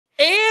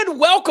And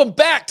welcome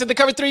back to the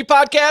Cover 3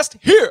 podcast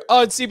here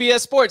on CBS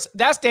Sports.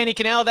 That's Danny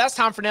Cannell. That's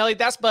Tom Fornelli.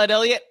 That's Bud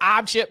Elliott.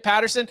 I'm Chip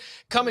Patterson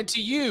coming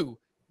to you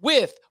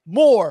with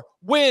more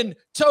win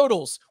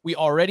totals. We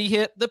already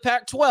hit the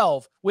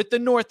Pac-12 with the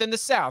North and the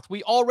South.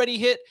 We already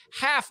hit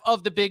half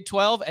of the Big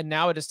 12, and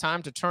now it is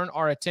time to turn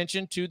our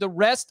attention to the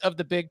rest of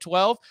the Big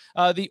 12.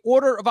 The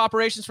order of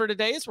operations for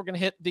today is we're going to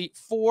hit the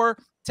 4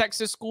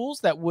 Texas schools.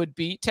 That would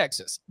be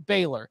Texas,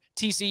 Baylor,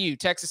 TCU,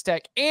 Texas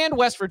Tech, and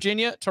West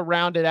Virginia to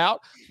round it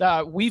out.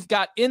 We've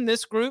got in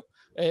this group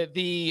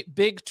the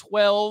Big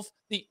 12,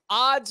 the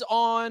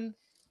odds-on,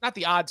 not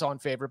the odds-on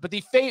favorite, but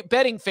the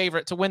betting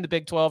favorite to win the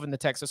Big 12 in the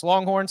Texas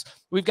Longhorns.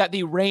 We've got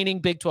the reigning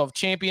Big 12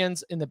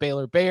 champions in the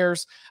Baylor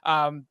Bears.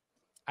 Should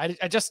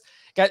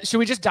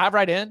we just dive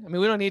right in? I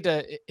mean, we don't need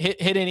to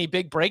hit any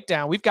big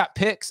breakdown. We've got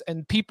picks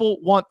and people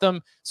want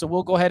them. So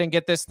we'll go ahead and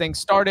get this thing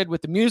started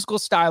with the musical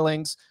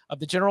stylings of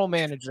the general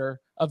manager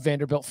of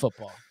Vanderbilt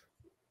football.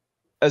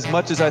 As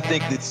much as I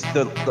think it's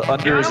the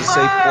under is a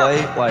safe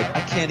play, like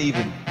I can't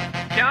even.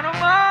 Count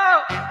them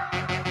up.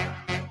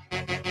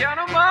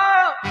 Count them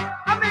up.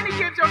 How many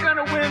games are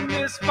going to win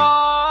this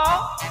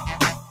fall?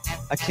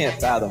 I can't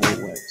fathom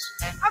who wins.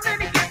 How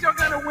many games are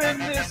going to win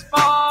this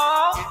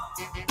fall?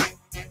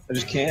 I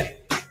just can't.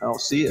 I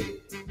don't see it.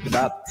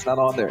 It's not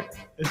on there.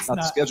 It's not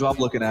the schedule I'm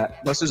looking at.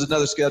 Unless there's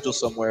another schedule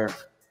somewhere.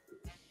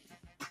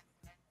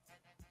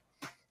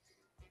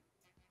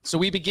 So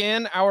we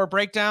begin our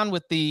breakdown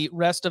with the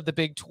rest of the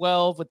Big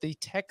 12 with the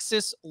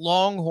Texas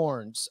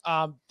Longhorns.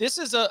 This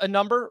is a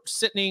number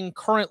sitting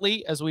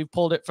currently, as we've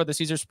pulled it for the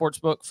Caesar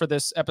Sportsbook for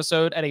this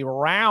episode, at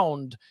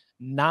around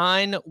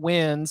 9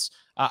 wins.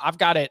 I've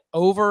got it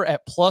over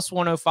at plus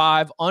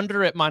 105,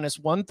 under at minus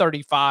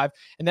 135.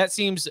 And that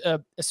seems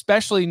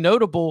especially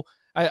notable.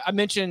 I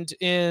mentioned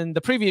in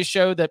the previous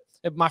show that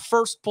my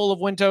first pull of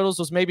win totals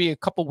was maybe a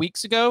couple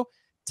weeks ago.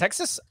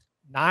 Texas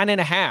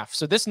 9.5.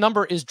 So this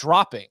number is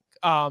dropping.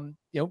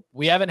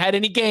 We haven't had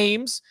any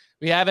games.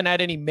 We haven't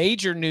had any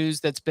major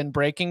news that's been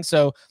breaking.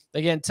 So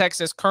again,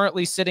 Texas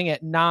currently sitting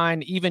at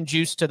 9, even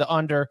juice to the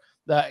under.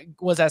 That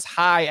was as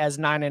high as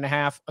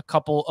 9.5 a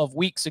couple of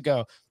weeks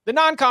ago. The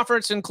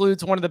non-conference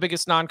includes one of the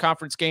biggest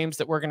non-conference games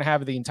that we're going to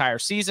have the entire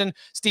season.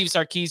 Steve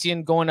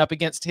Sarkisian going up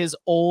against his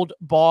old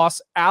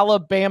boss,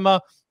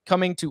 Alabama,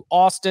 coming to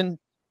Austin.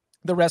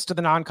 The rest of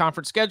the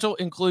non-conference schedule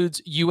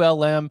includes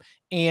ULM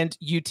and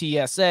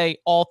UTSA,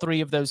 all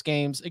 3 of those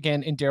games,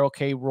 again, in Darrell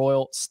K.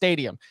 Royal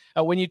Stadium.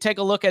 When you take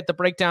a look at the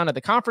breakdown of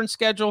the conference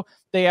schedule,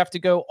 they have to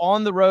go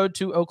on the road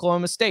to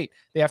Oklahoma State.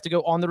 They have to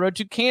go on the road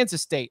to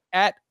Kansas State,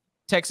 at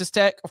Texas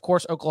Tech. Of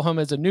course,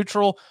 Oklahoma is a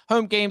neutral.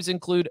 Home games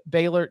include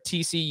Baylor,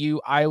 TCU,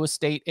 Iowa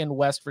State, and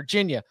West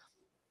Virginia.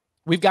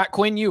 We've got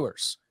Quinn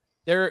Ewers.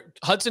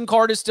 Hudson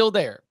Card is still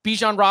there.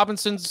 Bijan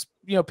Robinson's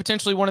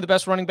potentially one of the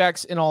best running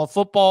backs in all of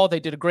football.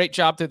 They did a great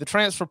job through the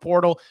transfer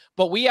portal,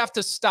 but we have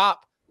to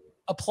stop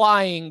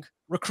applying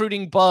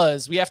recruiting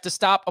buzz. We have to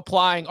stop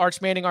applying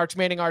Arch Manning,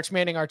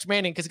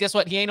 because guess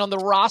what? He ain't on the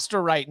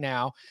roster right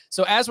now.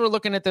 So as we're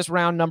looking at this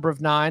round number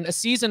of 9, a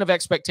season of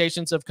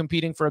expectations of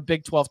competing for a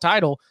Big 12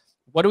 title,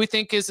 what do we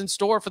think is in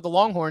store for the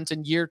Longhorns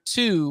in year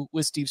 2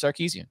 with Steve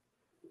Sarkisian?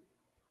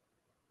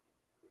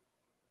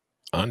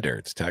 Under,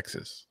 it's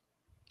Texas.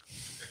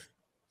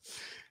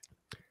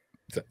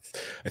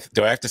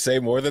 Do I have to say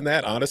more than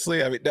that?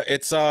 Honestly, I mean,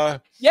 it's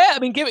yeah. I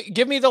mean,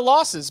 give me the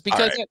losses,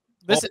 because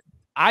right.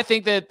 I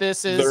think that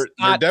this is they're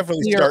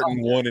definitely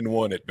starting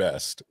 1-1 at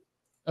best.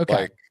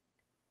 Okay,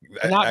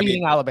 not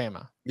beating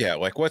Alabama. Yeah,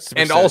 like what's the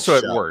and also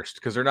at worst,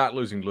 because they're not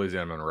losing to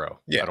Louisiana Monroe.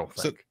 Yeah, I don't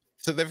think.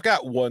 So they've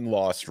got 1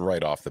 loss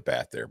right off the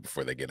bat there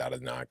before they get out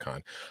of the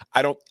non-con.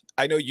 I know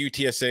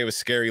UTSA was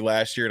scary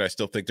last year, and I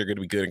still think they're going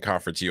to be good in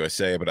Conference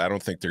USA, but I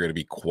don't think they're going to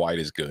be quite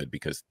as good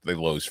because they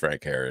lose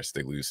Frank Harris,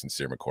 they lose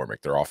Sincere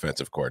McCormick, their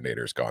offensive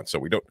coordinator is gone. So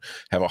we don't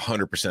have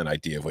 100%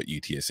 idea of what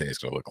UTSA is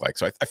going to look like.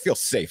 So I feel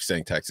safe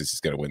saying Texas is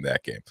going to win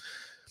that game.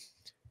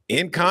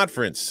 In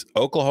conference,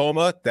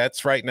 Oklahoma,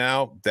 that's right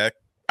now, that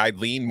I'd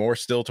lean more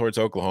still towards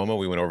Oklahoma.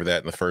 We went over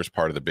that in the first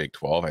part of the Big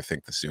 12. I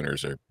think the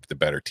Sooners are the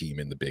better team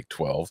in the Big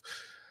 12.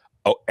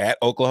 Oh, at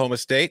Oklahoma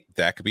State,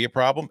 that could be a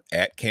problem.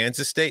 At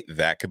Kansas State,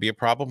 that could be a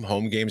problem.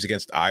 Home games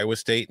against Iowa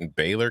State and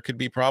Baylor could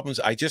be problems.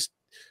 I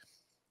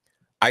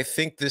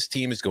think this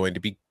team is going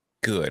to be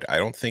good. I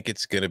don't think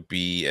it's going to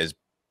be as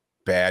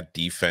bad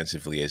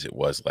defensively as it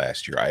was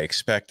last year. I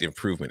expect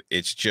improvement.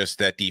 It's just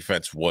that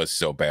defense was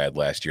so bad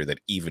last year that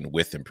even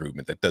with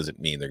improvement, that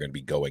doesn't mean they're going to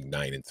be going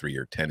 9-3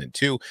 or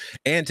 10-2.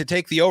 And to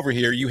take the over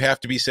here, you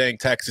have to be saying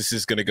Texas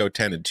is going to go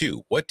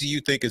 10-2. What do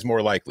you think is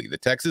more likely? The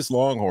Texas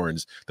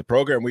Longhorns, the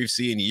program we've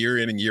seen year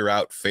in and year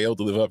out, failed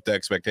to live up to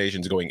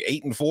expectations, going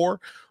 8-4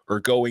 or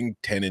going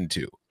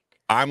 10-2?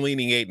 I'm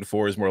leaning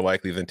 8-4 is more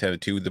likely than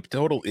 10-2. The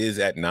total is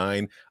at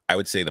 9. I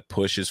would say the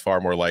push is far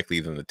more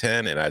likely than the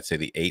 10, and I'd say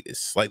the 8 is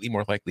slightly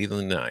more likely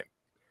than the 9.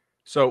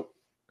 So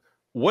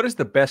what is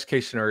the best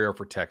case scenario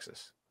for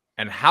Texas?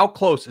 And how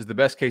close is the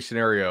best case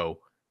scenario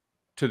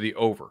to the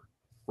over,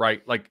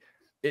 right? Like,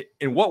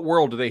 in what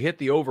world do they hit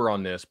the over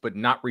on this but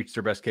not reach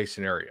their best case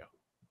scenario?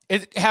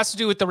 It has to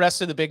do with the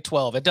rest of the Big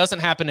 12. It doesn't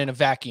happen in a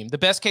vacuum. The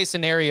best case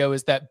scenario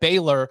is that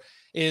Baylor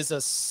is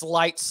a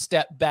slight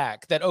step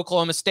back, that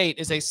Oklahoma State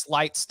is a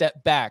slight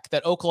step back,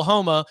 that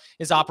Oklahoma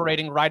is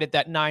operating right at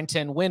that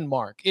 9-10 win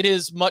mark. It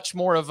is much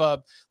more of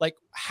a, like,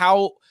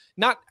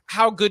 not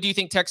how good do you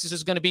think Texas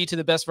is going to be to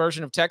the best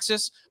version of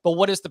Texas, but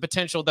what is the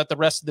potential that the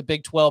rest of the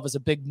Big 12 is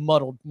a big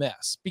muddled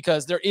mess?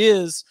 Because there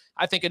is,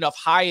 I think, enough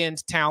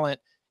high-end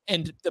talent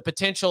and the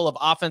potential of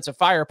offensive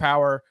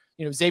firepower.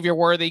 You know, Xavier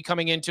Worthy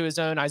coming into his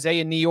own,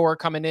 Isaiah Neyor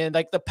coming in.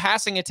 Like, the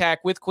passing attack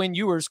with Quinn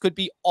Ewers could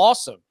be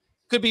awesome.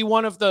 Could be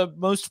one of the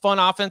most fun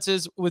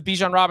offenses with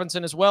Bijan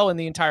Robinson as well in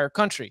the entire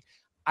country.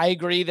 I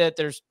agree that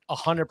there's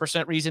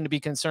 100% reason to be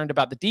concerned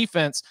about the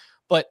defense,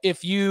 but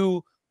if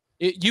you've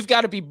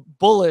got to be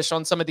bullish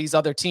on some of these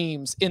other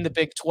teams in the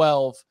Big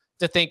 12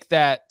 to think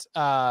that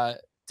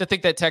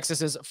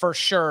Texas is for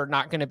sure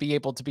not going to be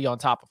able to be on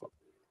top of them.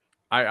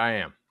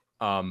 I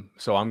am.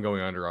 So I'm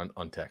going under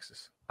on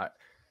Texas.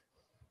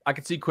 I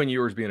could see Quinn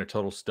Ewers being a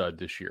total stud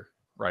this year,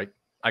 right?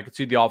 I could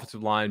see the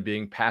offensive line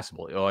being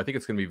passable. Oh, I think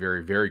it's going to be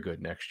very, very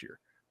good next year.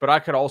 But I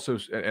could also,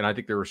 and I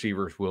think the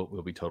receivers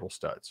will be total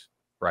studs,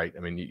 right?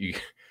 I mean, you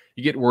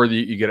get Worthy,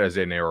 you get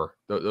Isaiah Neyor.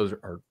 Those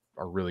are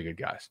really good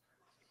guys.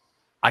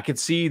 I could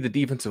see the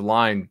defensive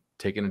line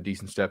taking a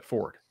decent step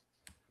forward.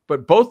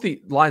 But both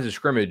the lines of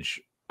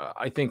scrimmage,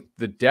 I think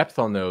the depth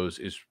on those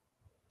is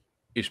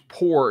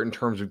poor in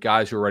terms of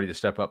guys who are ready to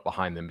step up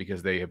behind them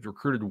because they have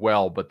recruited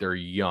well, but they're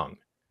young,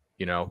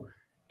 you know?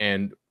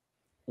 And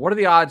what are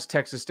the odds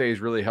Texas stays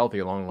really healthy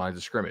along the lines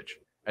of scrimmage?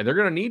 And they're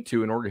going to need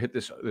to in order to hit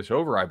this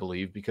over, I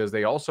believe, because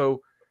they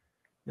also,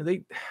 you know,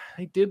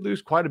 they did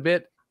lose quite a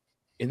bit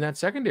in that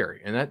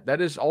secondary. And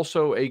that is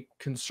also a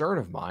concern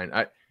of mine.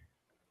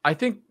 I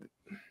think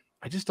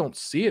I just don't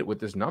see it with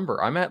this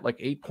number. I'm at like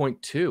 8.2.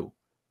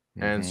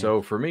 Mm-hmm. And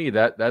so for me,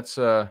 that's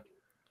an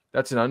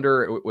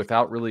under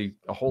without really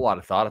a whole lot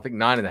of thought. I think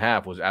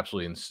 9.5 was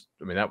absolutely,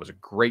 I mean, that was a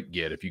great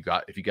get. If you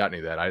got any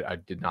of that, I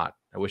did not.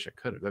 I wish I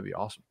could have. That'd be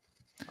awesome.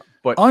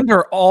 But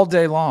under all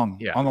day long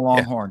on the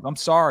Longhorns. I'm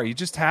sorry. You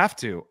just have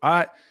to.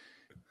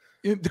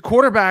 The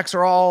quarterbacks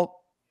are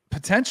all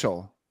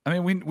potential. I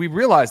mean, we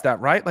realize that,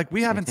 right? Like,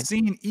 we haven't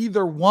seen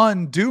either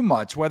one do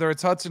much, whether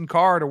it's Hudson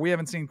Card or we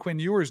haven't seen Quinn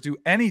Ewers do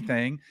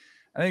anything.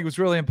 I think it was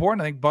really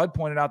important. I think Bud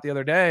pointed out the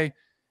other day,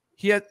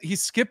 he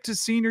skipped his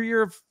senior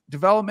year of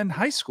development in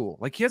high school.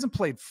 Like, he hasn't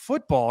played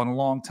football in a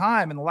long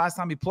time. And the last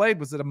time he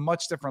played was at a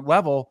much different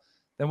level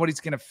than what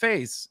he's going to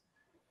face.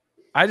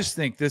 I just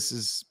think this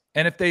is,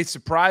 and if they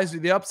surprise you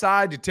the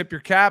upside, you tip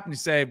your cap and you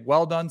say,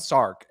 well done,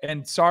 Sark.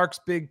 And Sark's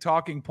big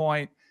talking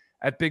point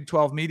at Big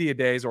 12 Media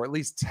Days, or at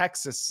least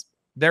Texas,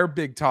 their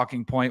big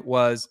talking point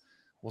was,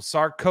 well,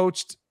 Sark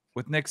coached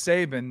with Nick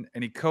Saban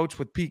and he coached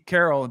with Pete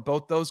Carroll, and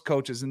both those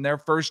coaches in their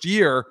first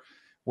year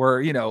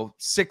were,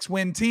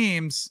 6-win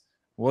teams.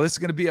 Well, this is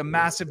going to be a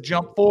massive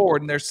jump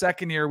forward. In their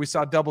second year, we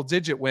saw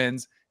double-digit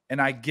wins,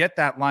 and I get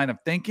that line of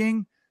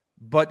thinking,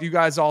 but you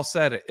guys all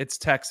said it. It's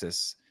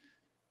Texas.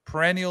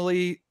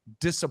 Perennially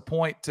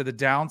disappoint to the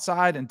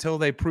downside until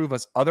they prove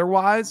us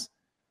otherwise.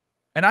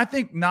 And I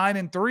think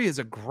 9-3 is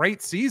a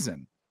great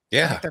season.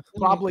 Yeah. That's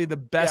probably the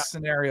best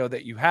scenario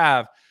that you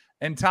have.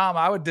 And Tom,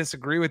 I would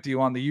disagree with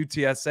you on the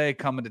UTSA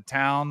coming to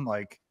town,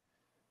 like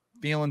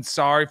feeling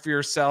sorry for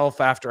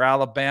yourself after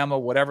Alabama,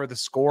 whatever the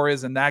score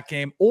is in that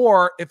game,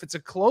 or if it's a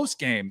close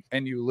game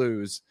and you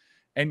lose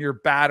and you're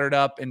battered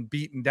up and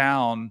beaten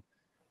down.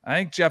 I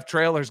think Jeff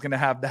Traylor is going to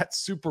have that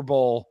Super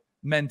Bowl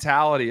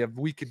mentality of,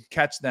 we could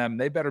catch them.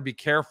 They better be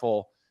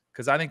careful,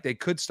 because I think they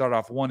could start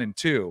off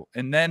 1-2.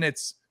 And then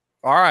it's,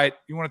 all right,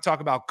 you want to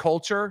talk about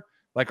culture?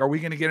 Like, are we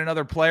going to get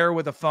another player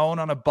with a phone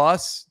on a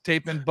bus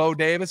taping Bo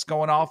Davis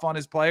going off on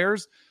his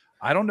players?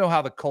 I don't know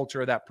how the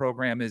culture of that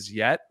program is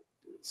yet.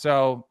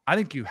 So I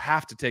think you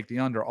have to take the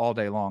under all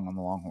day long on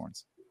the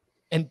Longhorns.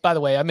 And by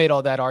the way, I made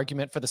all that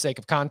argument for the sake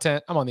of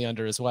content. I'm on the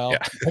under as well. Yeah.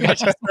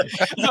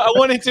 I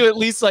wanted to at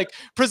least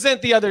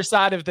present the other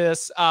side of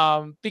this,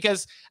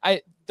 because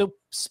the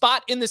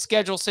spot in the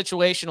schedule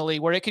situationally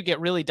where it could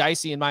get really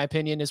dicey, in my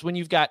opinion, is when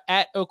you've got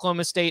at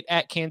Oklahoma State,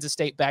 at Kansas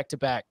State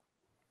back-to-back.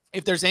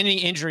 If there's any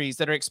injuries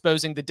that are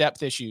exposing the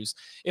depth issues,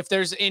 if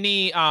there's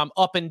any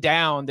up and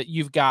down that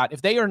you've got,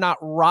 if they are not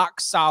rock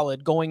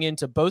solid going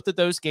into both of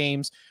those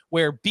games,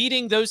 where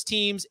beating those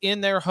teams in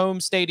their home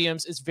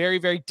stadiums is very,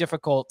 very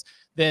difficult,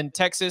 then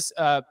Texas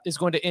is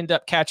going to end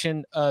up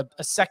catching a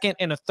second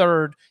and a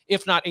third,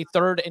 if not a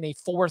third and a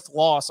fourth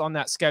loss on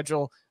that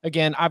schedule.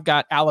 Again, I've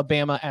got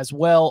Alabama as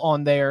well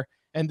on there.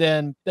 And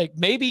then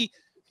maybe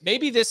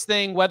this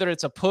thing, whether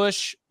it's a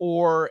push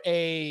or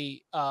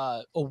a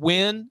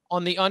win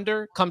on the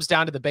under, comes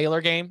down to the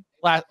Baylor game.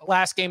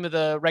 Last game of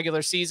the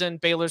regular season,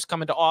 Baylor's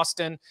coming to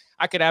Austin.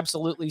 I could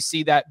absolutely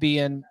see that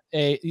being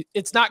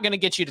it's not going to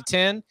get you to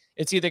 10.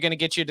 It's either going to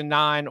get you to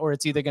 9, or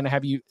it's either going to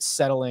have you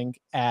settling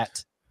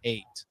at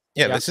 8.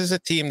 Yeah, this is a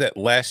team that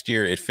last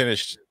year it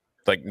finished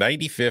like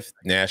 95th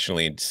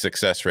nationally in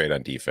success rate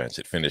on defense.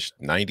 It finished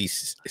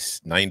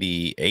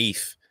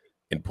 98th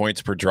in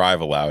points per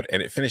drive allowed,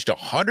 and it finished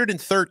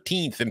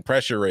 113th in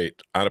pressure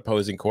rate on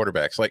opposing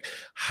quarterbacks. Like,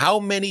 how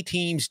many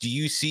teams do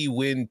you see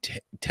win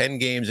 10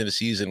 games in a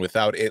season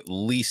without at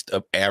least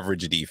an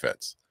average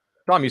defense?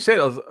 Tom, you say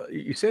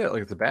it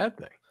like it's a bad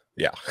thing.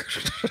 Yeah.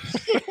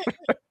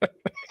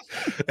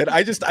 And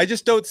I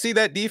just don't see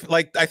that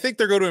like, I think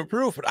they're going to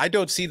improve, but I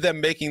don't see them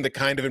making the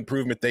kind of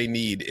improvement they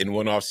need in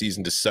one off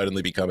season to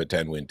suddenly become a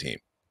 10-win team.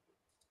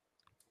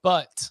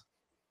 But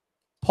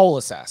Pole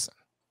Assassin,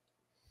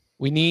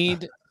 we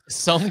need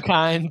some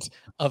kind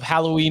of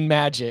Halloween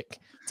magic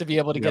to be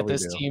able to get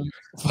this team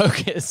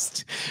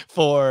focused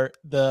for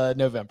the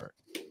November.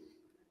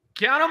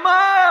 Count them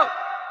out.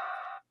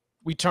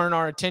 We turn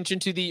our attention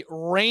to the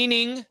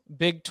reigning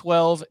Big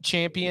 12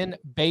 champion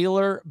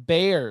Baylor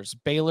Bears.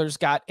 Baylor's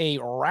got a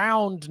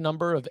round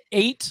number of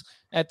 8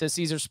 at the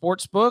Caesar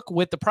Sportsbook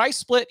with the price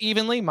split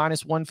evenly,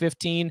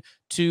 -115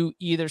 to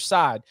either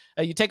side.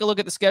 You take a look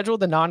at the schedule.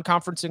 The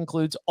non-conference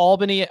includes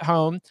Albany at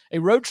home, a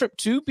road trip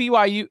to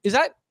BYU. Is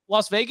that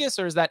Las Vegas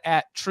or is that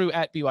at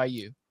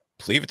BYU?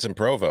 I believe it's in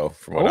Provo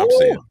from what I'm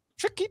seeing.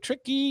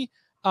 Tricky.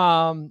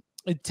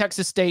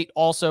 Texas State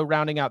also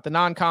rounding out the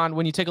non-con.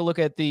 When you take a look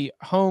at the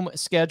home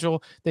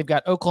schedule, they've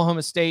got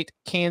Oklahoma State,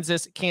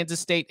 Kansas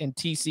State, and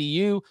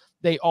TCU.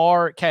 They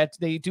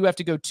do have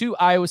to go to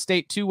Iowa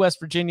State, to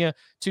West Virginia,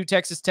 to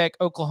Texas Tech,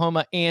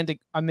 Oklahoma, and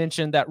I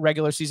mentioned that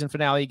regular season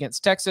finale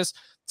against Texas.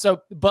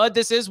 So, Bud,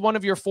 this is one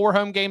of your 4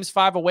 home games,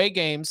 5 away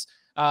games,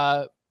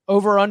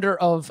 over under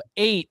of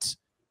 8.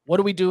 What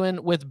are we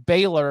doing with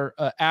Baylor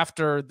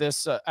after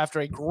this? After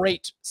a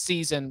great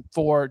season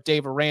for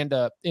Dave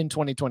Aranda in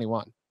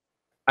 2021?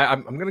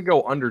 I'm going to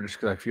go under just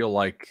because I feel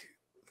like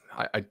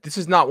this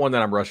is not one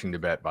that I'm rushing to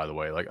bet. By the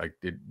way,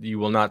 you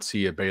will not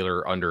see a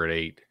Baylor under at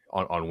 8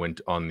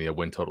 on the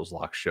win totals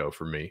lock show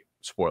for me.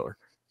 Spoiler,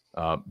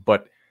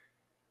 but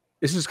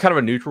this is kind of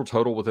a neutral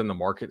total within the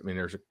market. I mean,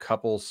 there's a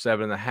couple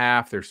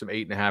 7.5. There's some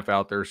 8.5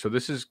 out there. So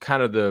this is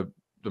kind of the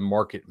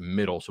market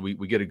middle. So we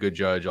get a good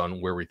judge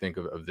on where we think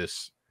of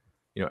this,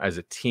 as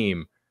a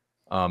team.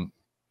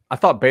 I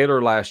thought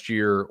Baylor last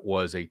year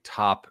was a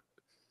top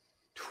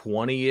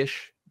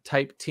 20-ish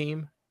type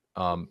team.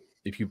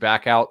 If you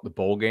back out the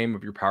bowl game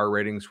of your power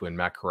ratings when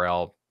Matt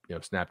Corral,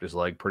 snapped his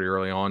leg pretty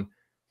early on,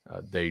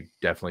 they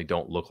definitely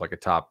don't look like a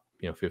top,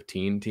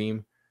 15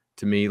 team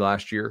to me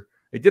last year.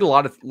 They did a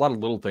lot of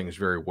little things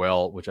very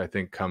well, which I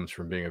think comes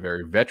from being a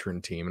very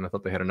veteran team. And I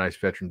thought they had a nice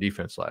veteran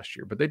defense last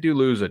year, but they do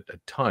lose a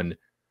ton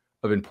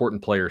of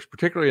important players,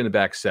 particularly in the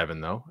back 7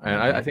 though. And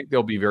I think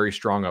they'll be very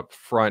strong up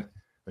front.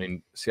 I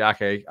mean,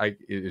 Siake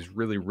is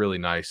really, really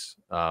nice.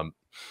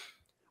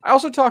 I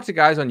also talked to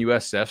guys on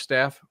USF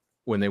staff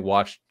when they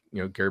watched,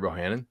 Gary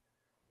Bohannon,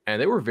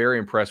 and they were very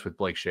impressed with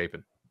Blake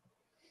Shapen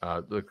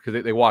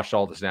because they watched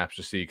all the snaps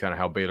to see kind of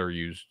how Baylor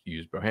used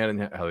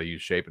Bohannon, how they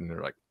used Shapen. And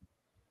they're like,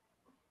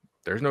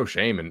 there's no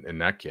shame in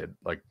that kid.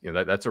 Like,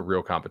 that's a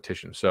real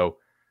competition. So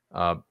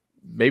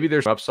maybe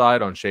there's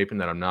upside on Shapen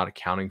that I'm not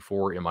accounting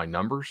for in my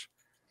numbers.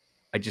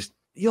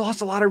 You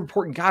lost a lot of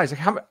important guys. Like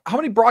how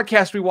many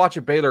broadcasts we watch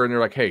at Baylor and they're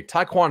like, hey,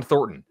 Tyquan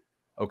Thornton,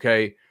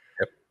 okay.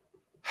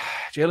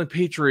 Jalen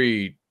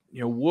Petrie,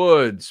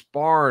 Woods,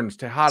 Barnes,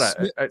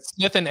 Tejada,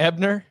 Smith and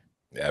Ebner.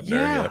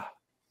 Yeah,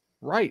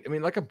 right. I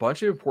mean, like a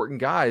bunch of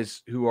important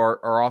guys who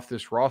are off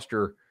this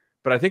roster,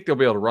 but I think they'll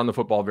be able to run the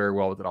football very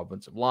well with an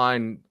offensive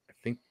line. I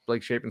think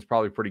Blake Shapen's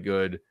probably pretty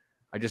good.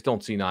 I just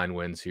don't see 9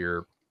 wins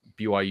here.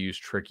 BYU's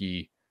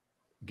tricky.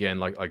 Again,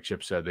 like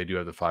Chip said, they do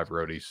have the 5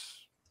 roadies.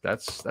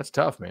 That's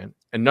tough, man.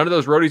 And none of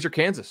those roadies are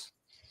Kansas.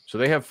 So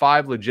they have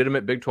 5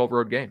 legitimate Big 12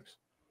 road games.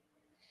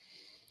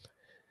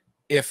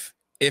 If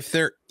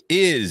there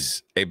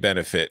is a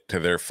benefit to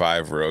their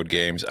 5 road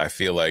games, I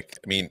feel like,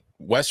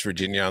 West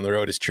Virginia on the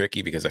road is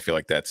tricky because I feel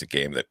like that's a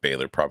game that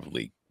Baylor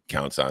probably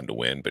counts on to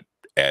win, but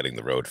adding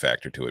the road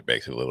factor to it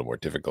makes it a little more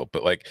difficult.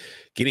 But like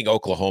getting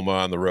Oklahoma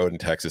on the road and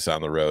Texas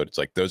on the road, it's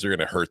like those are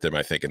going to hurt them,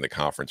 I think, in the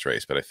conference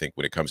race. But I think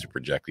when it comes to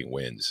projecting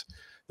wins,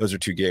 those are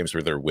 2 games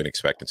where their win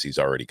expectancy is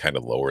already kind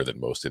of lower than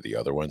most of the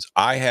other ones.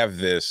 I have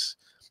this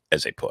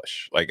as a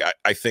push. Like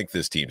I think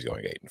this team's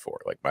going 8-4.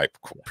 Like my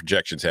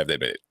projections have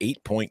them at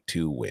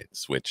 8.2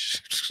 wins,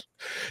 which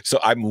so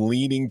I'm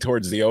leaning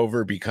towards the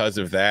over because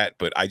of that.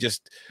 But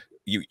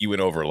you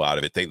went over a lot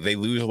of it. They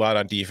lose a lot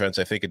on defense.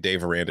 I think a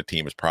Dave Aranda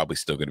team is probably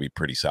still going to be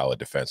pretty solid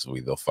defensively.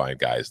 They'll find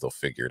guys, they'll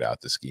figure it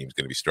out. The scheme's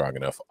going to be strong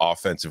enough.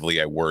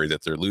 Offensively, I worry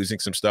that they're losing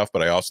some stuff,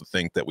 but I also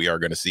think that we are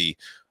going to see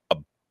a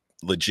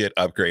legit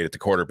upgrade at the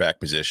quarterback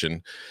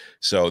position.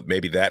 So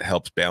maybe that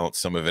helps balance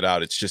some of it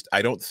out. It's just,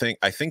 I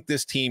think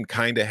this team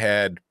kind of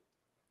had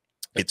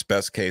its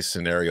best case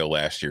scenario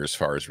last year as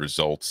far as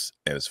results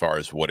and as far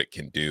as what it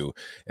can do.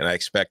 And I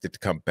expect it to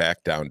come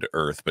back down to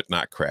earth, but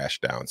not crash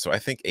down. So I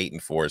think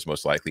 8-4 is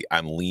most likely.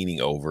 I'm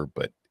leaning over,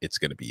 but it's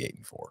going to be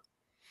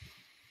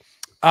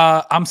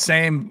 8-4. I'm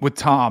same with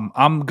Tom.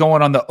 I'm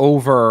going on the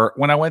over.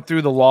 When I went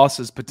through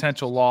the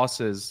potential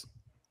losses,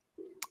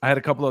 I had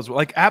a couple of those.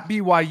 Like at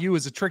BYU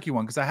is a tricky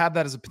one because I have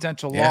that as a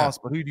potential loss,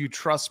 but who do you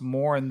trust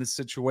more in this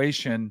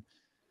situation?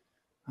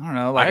 I don't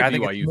know. Like I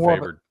think BYU it's more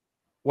favored.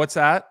 What's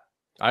that?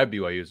 I have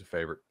BYU as a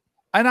favorite.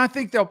 And I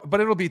think but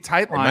it'll be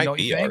tight line, don't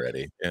you think?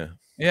 Already. Yeah.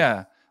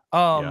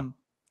 Yeah.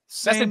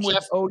 Same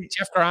with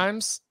Jeff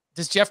Grimes.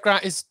 Is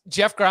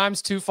Jeff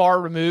Grimes too far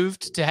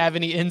removed to have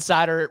any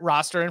insider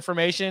roster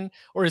information,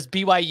 or does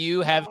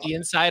BYU have the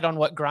insight on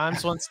what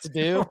Grimes wants to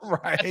do?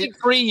 Right. I think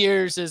 3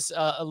 years is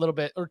a little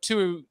bit, or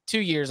two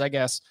years, I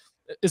guess,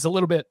 is a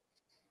little bit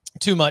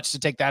too much to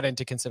take that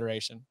into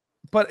consideration.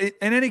 But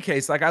in any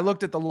case, like I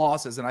looked at the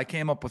losses and I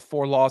came up with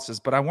 4 losses,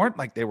 but I weren't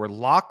like they were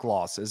lock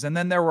losses. And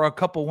then there were a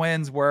couple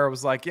wins where it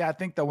was like, yeah, I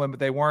think they'll win, but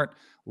they weren't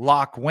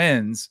lock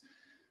wins.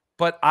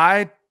 But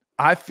I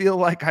feel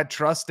like I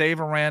trust Dave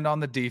Aranda on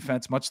the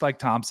defense, much like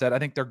Tom said. I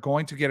think they're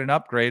going to get an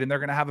upgrade and they're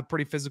going to have a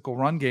pretty physical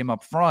run game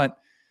up front.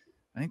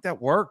 I think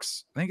that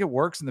works. I think it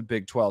works in the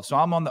Big 12. So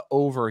I'm on the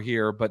over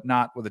here, but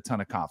not with a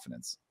ton of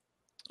confidence.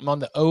 I'm on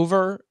the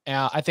over.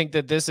 I think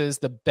that this is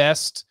the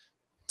best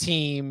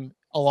team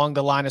along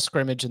the line of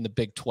scrimmage in the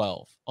Big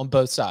 12 on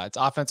both sides,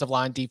 offensive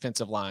line,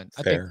 defensive line.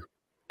 I think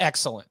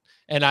excellent.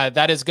 And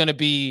that is going to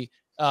be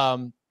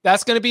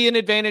that's going to be an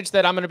advantage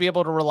that I'm going to be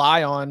able to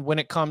rely on when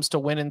it comes to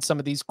winning some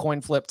of these coin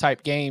flip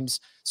type games.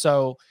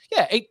 So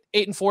yeah,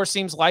 8-4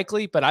 seems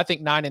likely, but I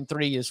think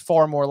 9-3 is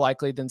far more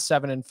likely than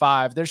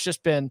 7-5. There's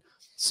just been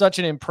such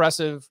an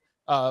impressive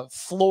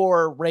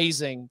floor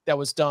raising that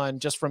was done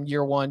just from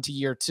year 1 to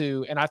year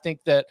 2. And I think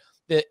that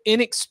the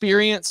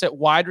inexperience at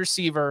wide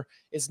receiver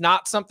is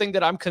not something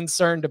that I'm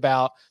concerned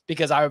about,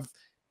 because I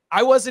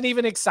wasn't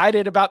even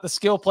excited about the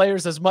skill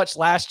players as much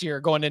last year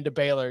going into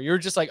Baylor. You're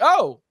just like,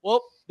 oh,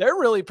 well, they're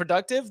really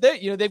productive.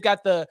 They've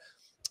got the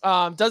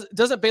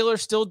doesn't Baylor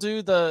still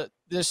do the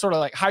sort of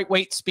like height,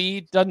 weight,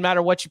 speed? Doesn't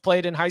matter what you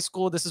played in high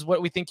school. This is what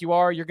we think you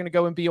are. You're going to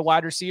go and be a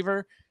wide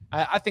receiver.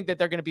 I think that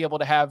they're going to be able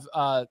to have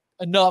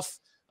enough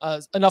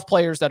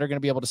players that are going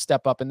to be able to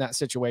step up in that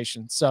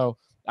situation. So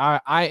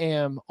I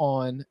am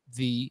on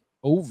the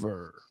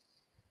over.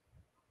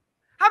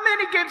 How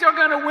many games y'all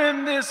gonna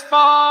win this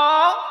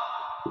fall?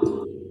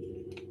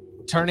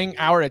 Turning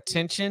our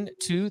attention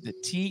to the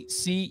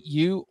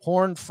TCU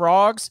Horned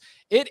Frogs.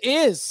 It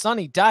is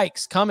Sonny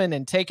Dykes coming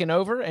and taking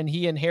over, and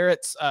he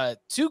inherits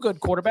 2 good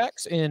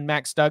quarterbacks in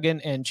Max Duggan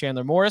and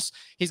Chandler Morris.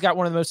 He's got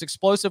one of the most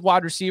explosive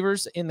wide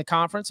receivers in the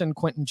conference in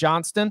Quentin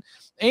Johnston,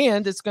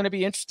 and it's going to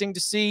be interesting to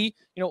see,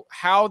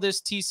 how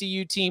this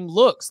TCU team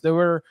looks. There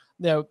were,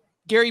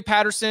 Gary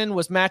Patterson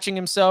was matching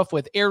himself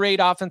with air raid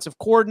offensive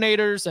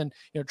coordinators and,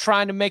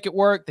 trying to make it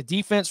work. The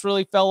defense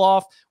really fell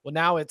off. Well,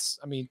 now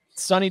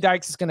Sonny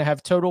Dykes is going to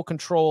have total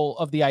control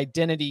of the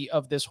identity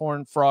of this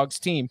Horned Frogs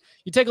team.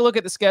 You take a look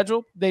at the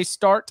schedule. They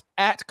start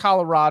at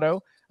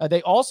Colorado.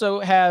 They also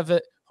have,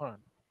 hold on.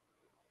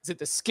 Is it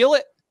the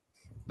Skillet?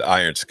 The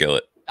Iron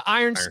Skillet. The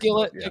Iron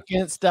Skillet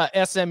against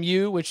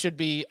SMU, which should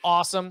be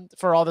awesome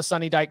for all the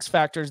Sonny Dykes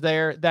factors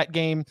there. That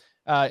game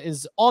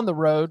is on the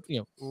road,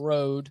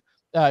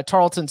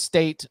 Tarleton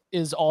State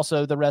is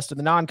also the rest of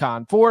the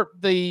non-con. For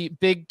the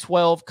Big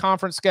 12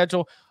 conference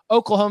schedule,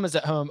 Oklahoma's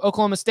at home,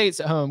 Oklahoma State's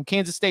at home,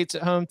 Kansas State's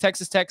at home,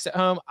 Texas Tech's at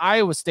home,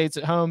 Iowa State's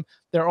at home.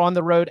 They're on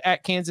the road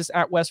at Kansas,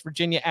 at West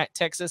Virginia, at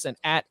Texas, and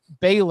at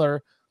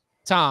Baylor.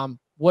 Tom,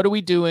 what are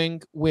we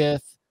doing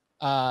with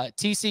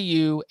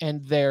TCU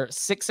and their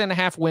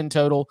 6.5 win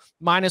total,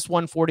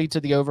 -140 to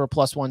the over,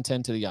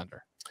 +110 to the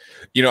under?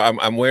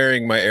 I'm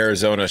wearing my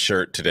Arizona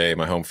shirt today,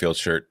 my home field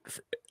shirt.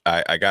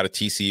 I got a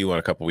TCU one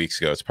a couple weeks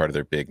ago. It's part of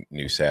their big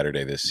new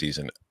Saturday this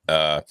season.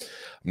 I'm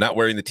not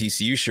wearing the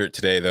TCU shirt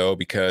today, though,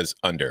 because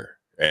under,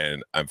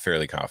 and I'm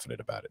fairly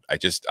confident about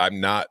it. I'm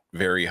not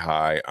very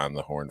high on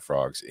the Horned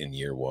Frogs in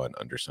year 1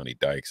 under Sonny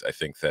Dykes. I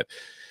think that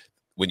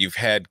when you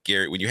had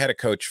a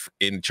coach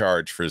in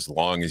charge for as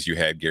long as you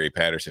had Gary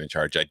Patterson in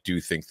charge, I do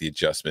think the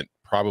adjustment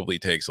probably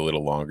takes a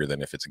little longer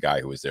than if it's a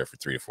guy who was there for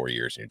 3 to 4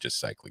 years and you're just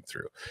cycling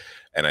through.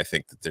 And I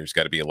think that there's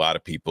got to be a lot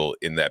of people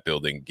in that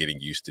building getting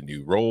used to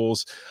new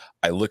roles.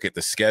 I look at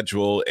the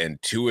schedule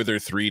and 2 of their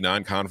 3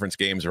 non-conference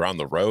games are on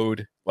the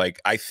road. Like,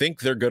 I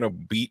think they're going to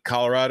beat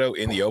Colorado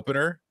in the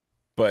opener,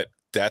 but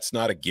that's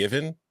not a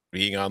given,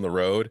 being on the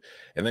road.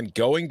 And then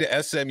going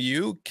to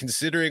SMU,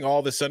 considering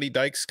all the Sonny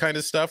Dykes kind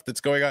of stuff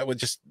that's going on with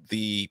just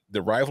the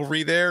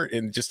rivalry there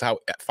and just how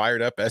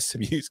fired up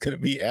SMU is going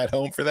to be at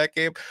home for that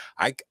game,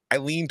 I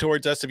lean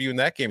towards SMU in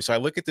that game. So I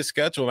look at the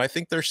schedule and I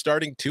think they're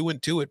starting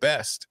 2-2 at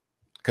best,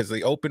 because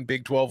they open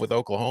Big 12 with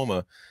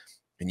Oklahoma,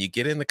 and you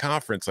get in the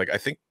conference. Like, I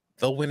think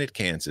they'll win at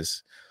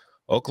Kansas.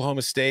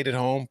 Oklahoma State at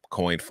home,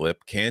 coin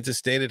flip. Kansas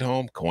State at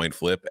home, coin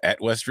flip.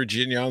 At West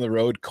Virginia on the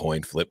road,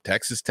 coin flip.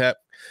 Texas Tech,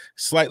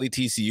 slightly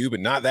TCU,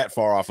 but not that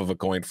far off of a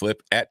coin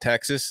flip. At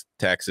Texas.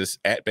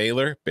 At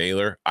Baylor.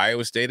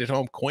 Iowa State at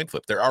home, coin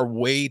flip. There are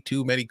way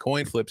too many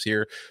coin flips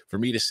here for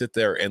me to sit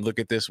there and look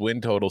at this win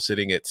total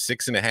sitting at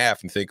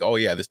 6.5 and think, oh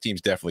yeah, this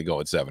team's definitely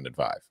going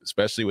 7-5,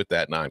 especially with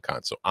that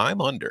non-con. So I'm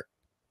under.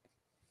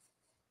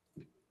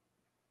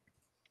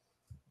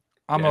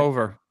 I'm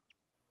over.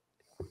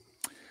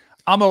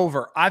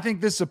 I think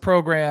this is a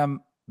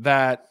program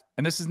that,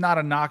 and this is not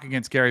a knock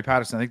against Gary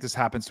Patterson. I think this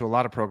happens to a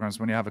lot of programs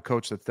when you have a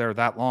coach that's there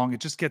that long. It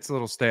just gets a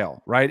little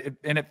stale, right?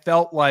 And it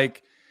felt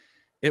like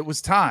it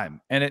was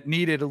time, and it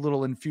needed a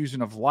little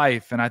infusion of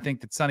life. And I think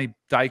that Sonny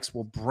Dykes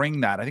will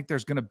bring that. I think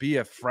there's going to be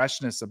a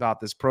freshness about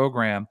this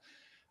program.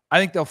 I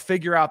think they'll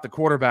figure out the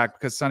quarterback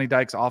because Sonny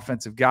Dykes'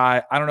 offensive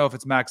guy. I don't know if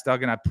it's Max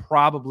Duggan. I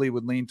probably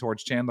would lean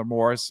towards Chandler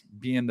Morris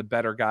being the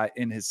better guy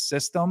in his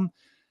system.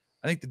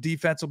 I think the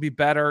defense will be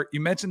better. You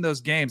mentioned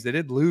those games. They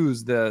did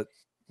lose the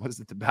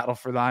Battle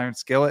for the Iron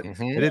Skillet.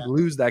 Mm-hmm. They did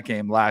lose that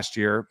game last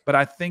year, but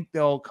I think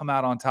they'll come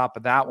out on top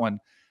of that one.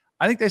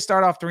 I think they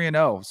start off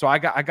 3-0. So I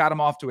got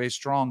them off to a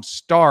strong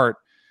start,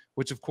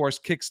 which of course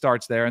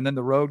kickstarts there. And then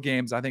the road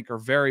games I think are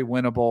very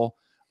winnable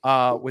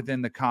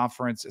within the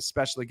conference,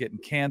 especially getting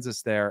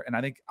Kansas there. And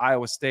I think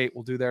Iowa State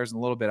will do theirs in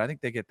a little bit. I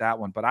think they get that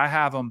one, but I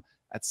have them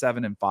at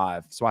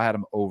 7-5. So I had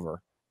them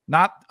over.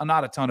 Not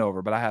a ton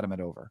over, but I had them at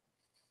over.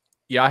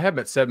 Yeah, I have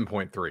them at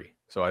 7.3.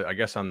 So I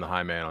guess I'm the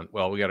high man on.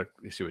 Well, we got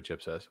to see what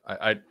Chip says.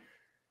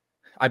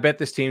 I bet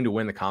this team to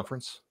win the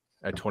conference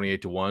at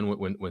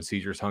 28-1 when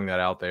Caesars hung that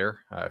out there.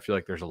 I feel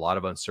like there's a lot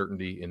of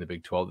uncertainty in the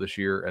Big 12 this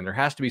year, and there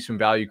has to be some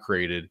value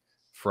created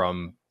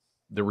from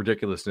the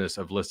ridiculousness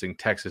of listing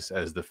Texas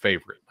as the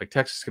favorite. Like,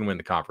 Texas can win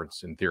the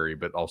conference in theory,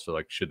 but also,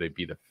 like, should they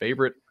be the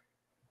favorite?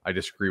 I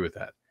disagree with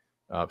that.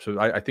 So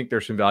I think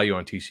there's some value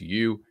on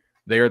TCU.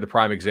 They are the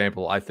prime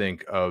example, I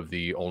think, of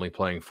the only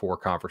playing 4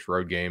 conference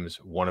road games,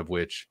 one of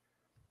which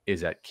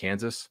is at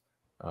Kansas.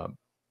 I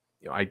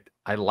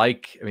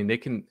mean, they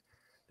can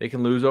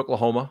lose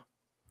Oklahoma.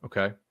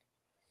 Okay.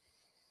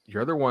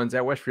 Your other ones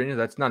at West Virginia,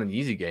 that's not an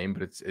easy game,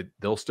 but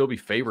they'll still be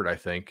favored, I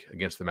think,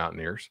 against the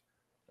Mountaineers.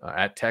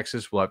 At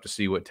Texas, we'll have to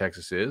see what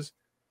Texas is.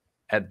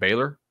 At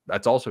Baylor,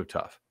 that's also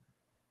tough.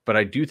 But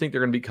I do think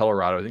they're going to beat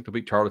Colorado. I think they'll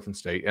beat Tarleton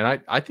State.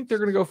 And I think they're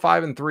going to go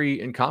 5-3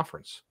 in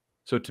conference.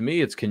 So to me,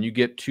 it's, can you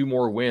get 2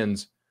 more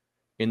wins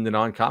in the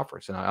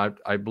non-conference? And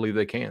I believe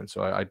they can.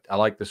 So I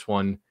like this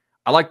one.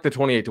 I like the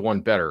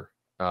 28-1 better.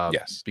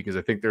 Yes, because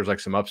I think there's like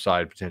some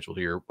upside potential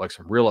here, like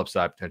some real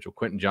upside potential.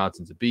 Quentin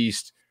Johnson's a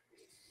beast.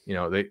 You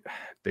know,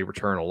 they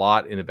return a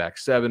lot in the back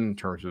 7 in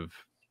terms of,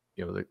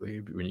 you know,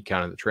 when you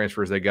count the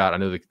transfers they got. I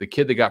know the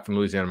kid they got from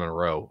Louisiana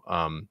Monroe,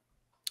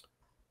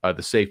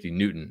 the safety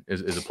Newton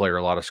is a player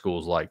a lot of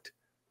schools liked.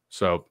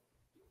 So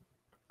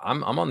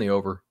I'm on the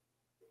over.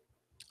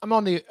 I'm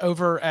on the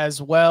over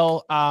as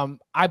well.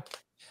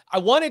 I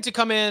wanted to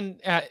come in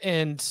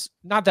and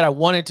not that I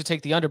wanted to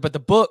take the under, but the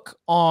book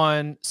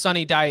on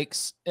Sonny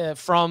Dykes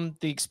from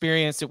the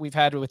experience that we've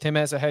had with him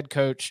as a head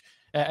coach,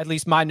 at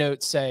least my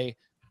notes say,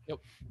 you know,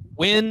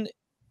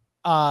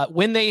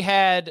 when they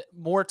had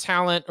more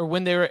talent or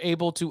when they were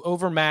able to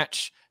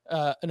overmatch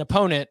an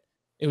opponent,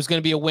 it was going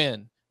to be a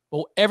win.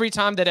 Well, every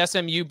time that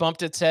SMU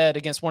bumped its head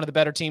against one of the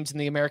better teams in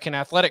the American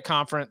Athletic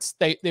Conference,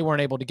 they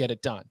weren't able to get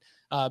it done.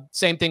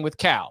 Same thing with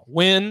Cal.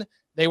 When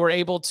they were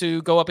able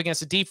to go up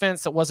against a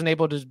defense that wasn't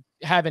able to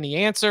have any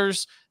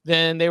answers,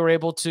 then they were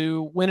able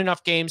to win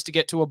enough games to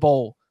get to a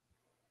bowl.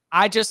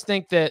 I just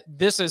think that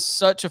this is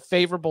such a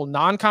favorable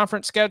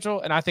non-conference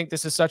schedule, and I think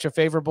this is such a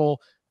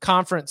favorable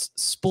conference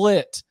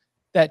split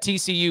that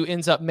TCU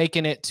ends up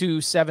making it to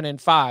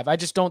 7-5. I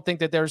just don't think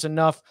that there's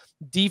enough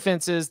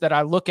defenses that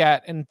I look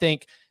at and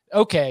think,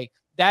 okay,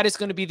 that is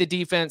going to be the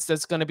defense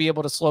that's going to be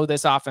able to slow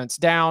this offense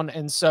down.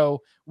 And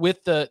so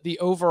with the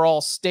overall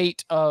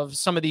state of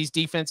some of these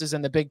defenses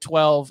in the Big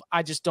 12,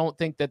 I just don't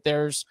think that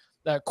there's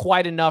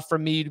quite enough for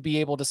me to be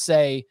able to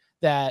say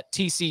that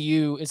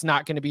TCU is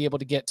not going to be able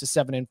to get to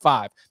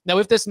 7-5. Now,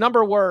 if this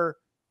number were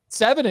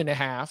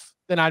 7.5,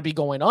 then I'd be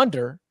going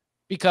under,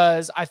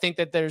 because I think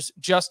that there's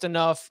just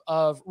enough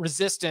of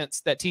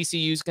resistance that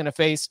TCU is going to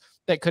face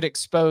that could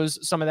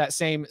expose some of that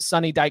same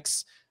Sonny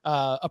Dykes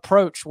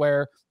approach,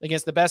 where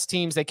against the best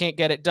teams, they can't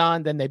get it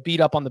done. Then they beat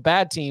up on the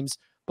bad teams.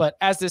 But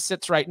as this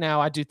sits right now,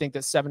 I do think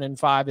that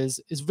 7-5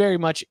 is very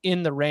much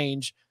in the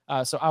range.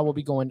 So I will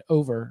be going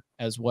over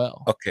as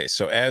well. Okay.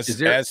 So as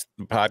the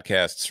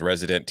podcast's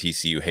resident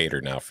TCU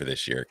hater now for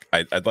this year,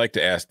 I'd like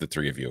to ask the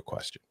 3 of you a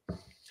question.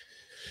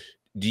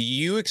 Do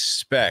you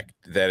expect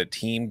that a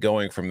team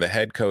going from the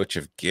head coach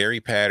of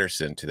Gary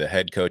Patterson to the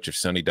head coach of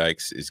Sonny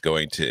Dykes is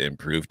going to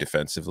improve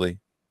defensively?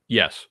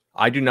 Yes.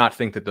 I do not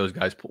think that those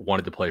guys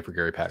wanted to play for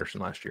Gary Patterson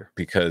last year.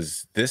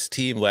 Because this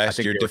team last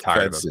year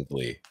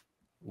defensively,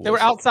 they were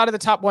outside of the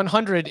top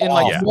 100 in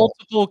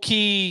multiple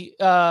key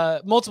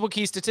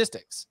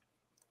statistics.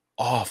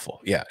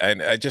 Awful. Yeah.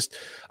 And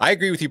I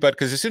agree with you, Bud,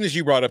 because as soon as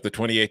you brought up the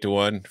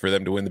 28-1 for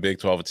them to win the Big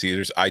 12 at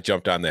Caesars, I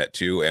jumped on that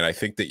too. And I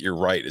think that you're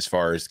right as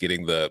far as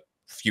getting the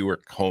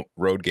fewer home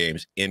road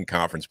games in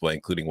conference play,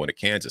 including one at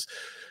Kansas.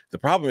 The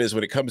problem is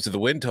when it comes to the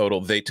win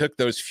total, they took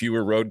those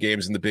fewer road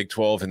games in the Big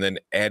 12 and then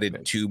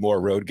added 2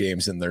 more road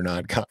games in their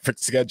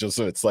non-conference schedule.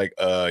 So it's like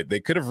they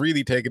could have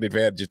really taken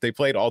advantage. If they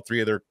played all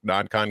 3 of their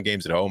non-con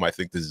games at home, I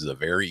think this is a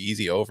very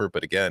easy over.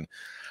 But again,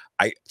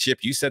 Chip,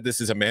 you said this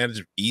is a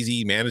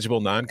easy,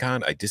 manageable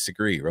non-con. I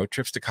disagree. Road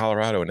trips to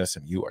Colorado and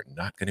SMU are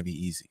not going to be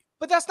easy.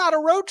 But that's not a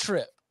road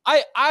trip.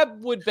 I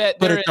would bet.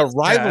 But it's a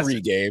rivalry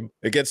game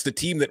against the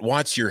team that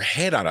wants your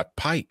head on a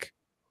pike.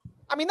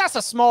 I mean, that's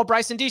a small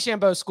Bryson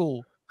DeChambeau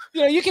school.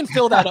 You can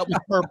fill that up with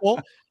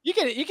purple. You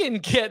can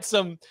get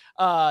some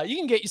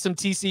some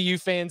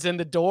TCU fans in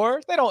the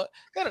door. They don't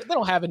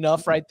have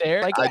enough right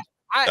there. Like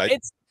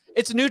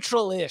it's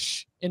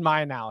neutral-ish in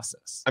my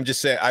analysis. I'm just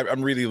saying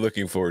I'm really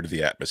looking forward to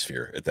the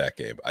atmosphere at that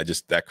game.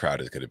 That crowd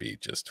is going to be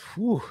just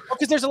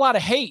because there's a lot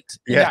of hate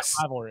in that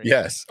rivalry.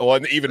 Yes. Well,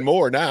 and even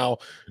more now.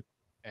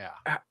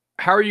 Yeah.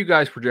 How are you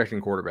guys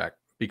projecting quarterback?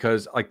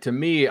 Because like to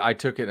me, I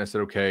took it and I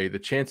said, okay, the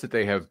chance that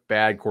they have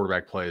bad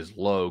quarterback play is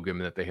low,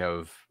 given that they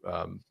have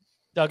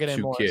Duggan and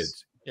two Morris.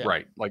 kids. Yeah.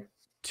 Right. Like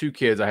 2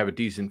 kids. I have a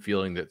decent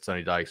feeling that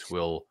Sonny Dykes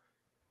will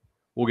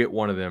get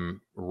one of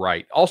them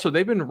right. Also,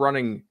 they've been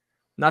running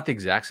not the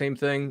exact same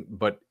thing,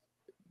 but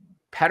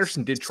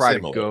Patterson did try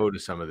to go to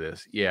some of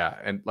this. Yeah.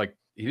 And like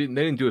they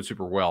didn't do it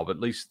super well, but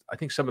at least I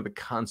think some of the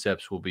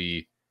concepts will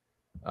be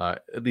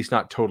at least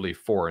not totally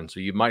foreign. So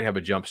you might have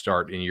a jump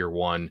start in year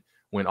one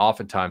when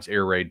oftentimes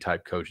air raid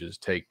type coaches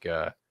take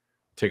a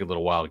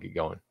little while to get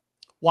going.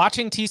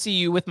 Watching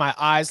TCU with my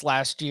eyes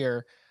last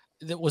year,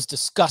 that was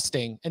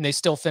disgusting, and they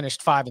still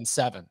finished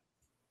 5-7.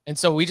 And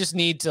so we just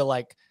need to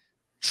like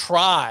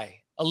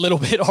try a little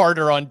bit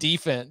harder on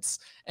defense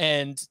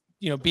and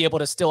be able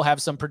to still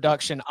have some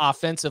production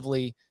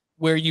offensively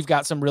where you've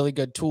got some really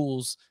good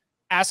tools.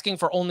 Asking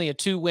for only a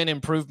 2-win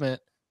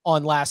improvement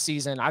on last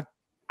season,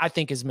 I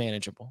think is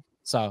manageable.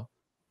 So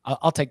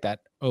I'll take that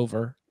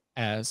over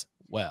as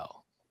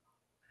well.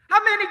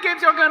 How many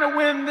games y'all gonna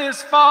win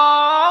this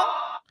fall?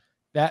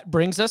 That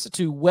brings us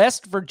to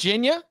West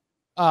Virginia.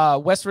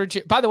 West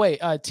Virginia. By the way,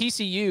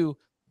 TCU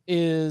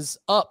is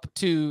up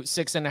to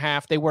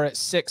 6.5. They were at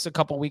 6 a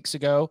couple weeks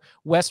ago.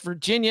 West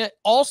Virginia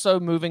also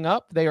moving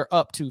up. They are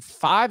up to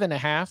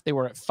 5.5. They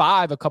were at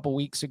 5 a couple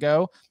weeks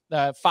ago.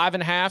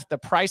 5.5. The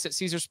price at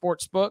Caesar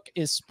Sportsbook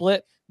is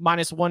split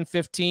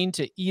 -115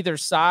 to either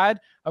side.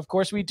 Of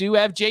course, we do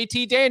have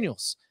JT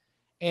Daniels.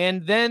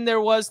 And then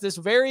there was this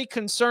very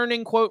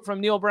concerning quote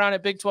from Neil Brown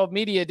at Big 12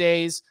 Media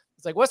Days.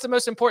 It's like, what's the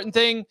most important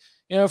thing,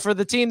 for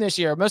the team this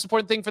year? Most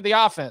important thing for the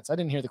offense? I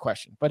didn't hear the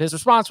question, but his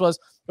response was,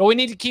 well, we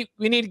need to keep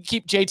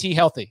JT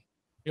healthy.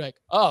 You're like,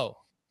 oh,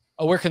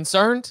 we're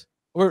concerned.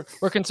 We're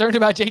concerned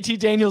about JT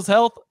Daniels'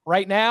 health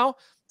right now.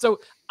 So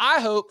I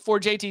hope for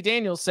JT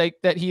Daniels' sake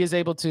that he is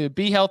able to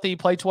be healthy,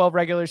 play 12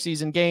 regular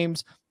season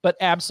games, but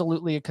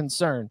absolutely a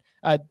concern.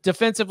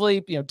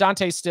 Defensively,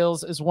 Dante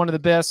Stills is one of the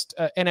best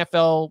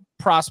NFL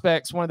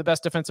prospects, one of the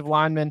best defensive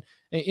linemen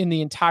in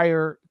the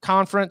entire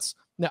conference.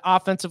 Now,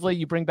 offensively,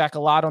 you bring back a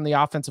lot on the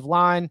offensive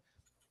line.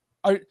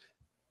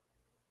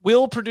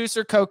 Will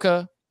producer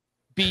Coca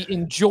be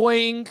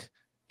enjoying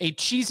a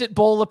Cheez-It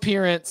Bowl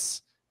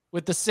appearance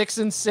with the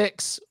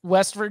 6-6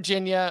 West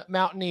Virginia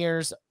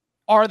Mountaineers?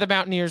 Are the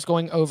Mountaineers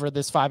going over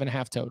this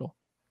 5.5 total?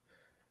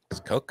 Does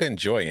Coca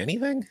enjoy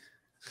anything?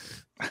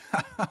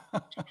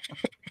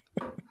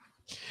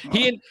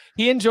 He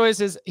enjoys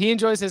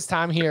his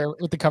time here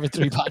with the Cover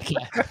 3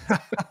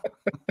 podcast.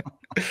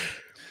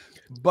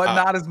 But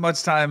not as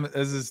much time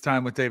as his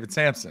time with David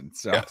Sampson.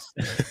 So, yes.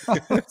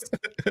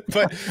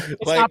 But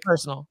it's not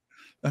personal.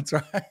 That's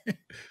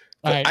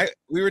right.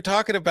 We were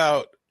talking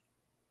about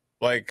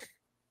we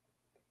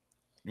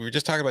were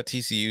just talking about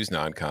TCU's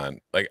non-con.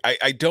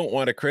 I don't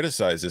want to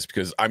criticize this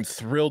because I'm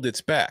thrilled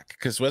it's back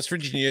because West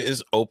Virginia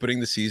is opening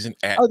the season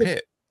at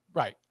Pitt.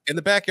 Right. And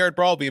the backyard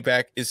brawl being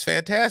back is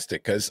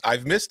fantastic because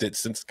I've missed it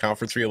since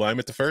conference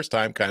realignment the first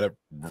time, kind of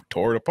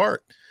tore it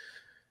apart.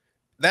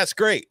 That's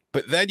great.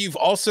 But then you've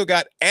also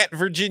got at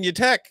Virginia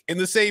Tech in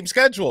the same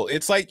schedule.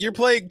 It's like you're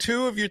playing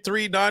 2 of your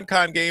 3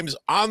 non-con games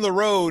on the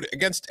road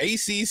against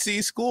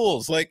ACC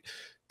schools. Like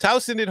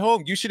Towson at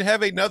home, you should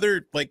have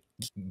another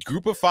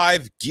group of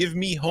 5 give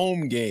me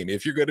home game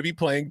if you're going to be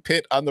playing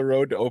Pitt on the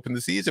road to open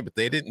the season, but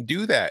they didn't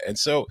do that. And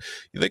so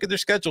you look at their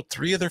schedule,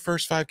 3 of their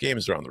first 5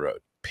 games are on the road.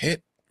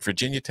 Pitt,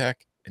 Virginia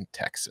Tech, and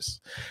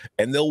Texas.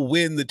 And they'll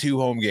win the 2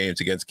 home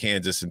games against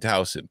Kansas and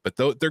Towson, but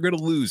they're going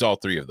to lose all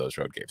 3 of those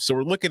road games. So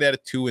we're looking at a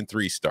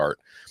 2-3 start.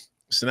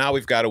 So now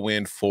we've got to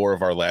win 4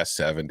 of our last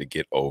 7 to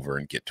get over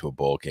and get to a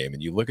bowl game.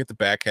 And you look at the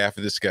back half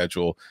of the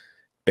schedule,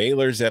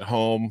 Baylor's at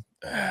home,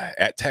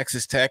 at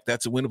Texas Tech,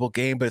 that's a winnable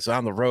game, but it's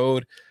on the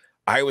road.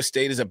 Iowa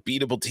State is a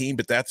beatable team,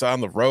 but that's on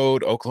the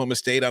road. Oklahoma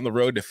State on the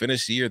road to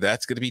finish the year.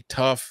 That's going to be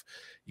tough.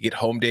 You get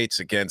home dates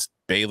against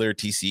Baylor,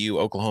 TCU,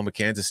 Oklahoma,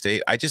 Kansas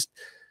State.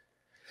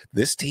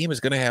 This team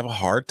is going to have a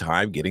hard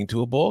time getting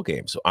to a bowl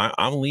game. So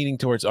I'm leaning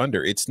towards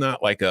under. It's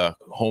not like a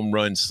home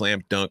run,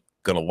 slam dunk,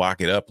 going to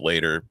lock it up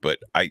later, but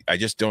I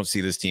just don't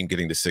see this team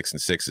getting to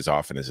 6-6 as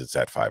often as it's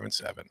at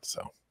 5-7.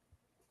 So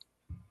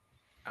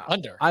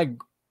under.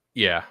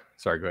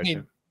 Sorry, go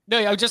ahead.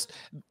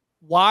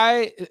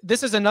 Why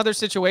this is another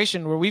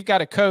situation where we've got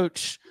a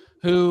coach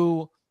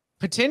who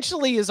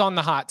potentially is on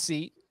the hot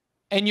seat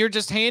and you're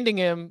just handing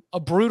him a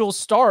brutal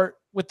start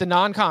with the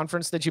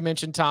non-conference that you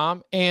mentioned,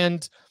 Tom,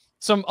 and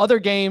some other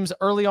games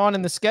early on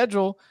in the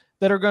schedule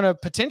that are going to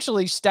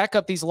potentially stack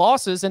up these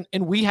losses. And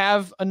we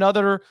have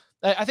another,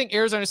 I think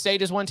Arizona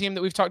State is one team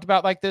that we've talked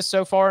about like this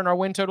so far in our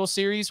win total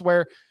series,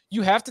 where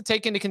you have to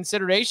take into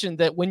consideration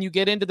that when you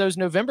get into those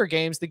November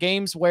games, the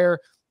games where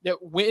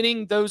that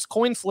winning those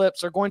coin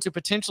flips are going to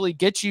potentially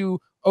get you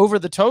over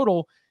the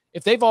total.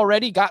 If they've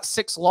already got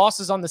 6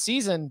 losses on the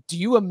season, do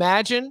you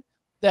imagine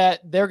that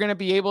they're going to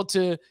be able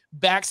to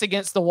backs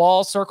against the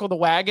wall, circle the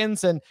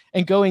wagons and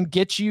go and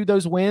get you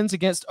those wins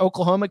against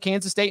Oklahoma,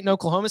 Kansas State, and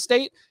Oklahoma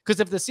State?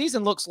 Because if the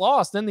season looks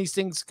lost, then these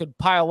things could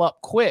pile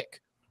up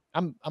quick.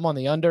 I'm on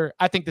the under.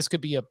 I think this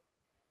could be a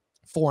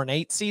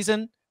 4-8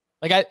 season.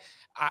 Like I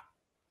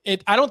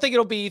don't think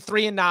it'll be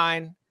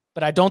 3-9,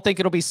 but I don't think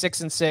it'll be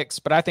 6-6.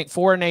 But I think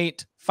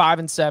 4-8,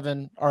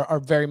 5-7 are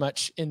very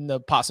much in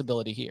the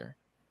possibility here.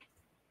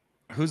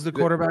 Who's the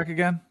quarterback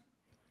again?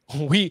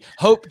 We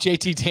hope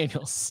JT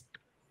Daniels.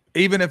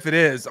 Even if it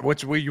is,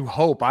 which you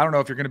hope. I don't know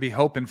if you're going to be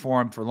hoping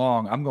for him for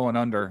long. I'm going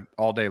under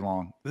all day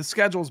long. The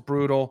schedule's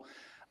brutal.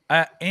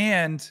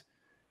 And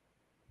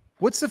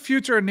what's the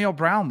future of Neil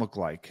Brown look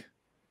like?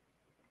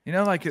 You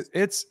know, like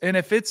and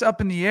if it's up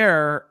in the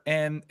air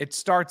and it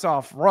starts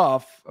off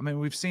rough, I mean,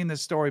 we've seen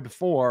this story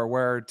before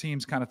where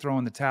teams kind of throw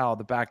in the towel at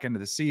the back end of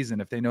the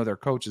season if they know their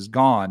coach is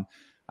gone.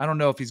 I don't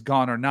know if he's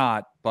gone or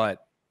not, but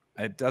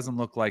it doesn't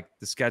look like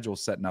the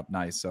schedule's setting up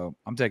nice. So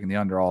I'm taking the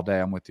under all day.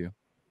 I'm with you.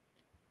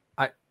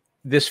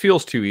 This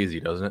feels too easy,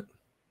 doesn't it?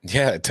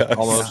 Yeah, it does.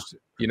 Almost,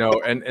 you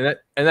know, and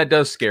that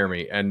does scare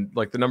me. And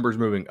like the numbers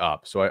moving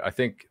up. So I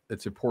think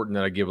it's important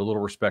that I give a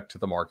little respect to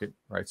the market,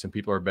 right? Some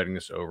people are betting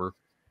this over.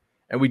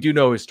 And we do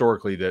know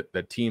historically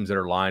that teams that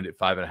are lined at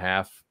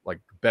 5.5,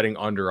 like betting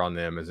under on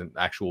them as an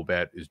actual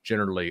bet is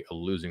generally a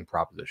losing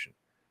proposition.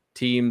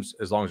 Teams,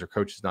 as long as their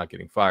coach is not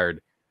getting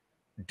fired,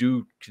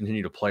 do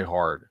continue to play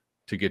hard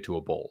to get to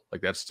a bowl. Like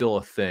that's still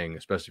a thing,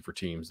 especially for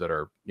teams that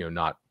are, you know,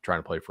 not trying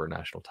to play for a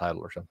national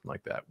title or something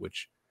like that,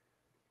 which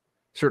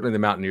certainly the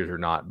Mountaineers are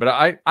not.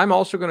 But I'm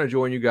also going to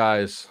join you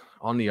guys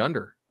on the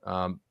under.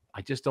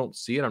 I just don't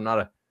see it. I'm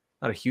not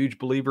a huge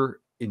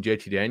believer in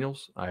JT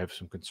Daniels. I have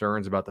some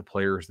concerns about the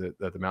players that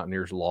the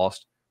Mountaineers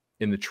lost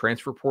in the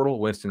transfer portal.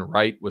 Winston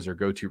Wright was their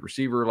go-to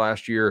receiver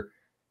last year.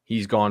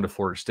 He's gone to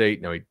Florida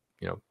State. Now he,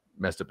 you know,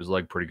 messed up his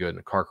leg pretty good in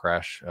a car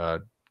crash a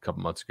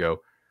couple months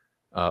ago.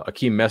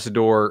 Akeem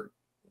Messidor,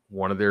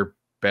 one of their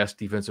best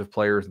defensive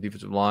players in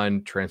defensive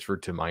line,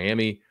 transferred to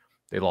Miami.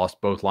 They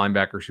lost both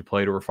linebackers who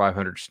played over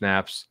 500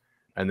 snaps,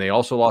 and they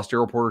also lost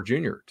Daryl Porter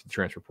Jr. to the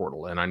transfer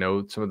portal. And I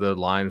know some of the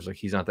lines like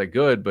he's not that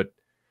good, but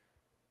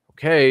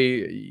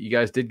okay, you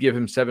guys did give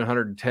him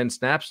 710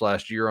 snaps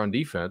last year on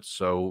defense.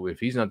 So if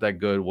he's not that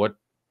good,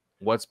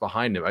 what's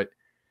behind him? I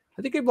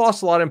think they've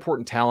lost a lot of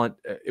important talent.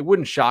 It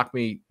wouldn't shock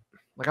me.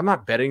 Like I'm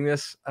not betting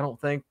this, I don't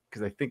think,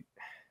 because I think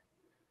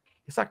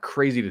it's not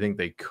crazy to think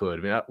they could.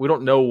 I mean, we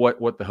don't know what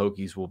the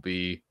Hokies will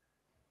be.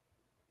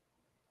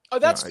 Oh,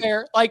 that's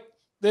fair. Like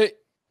the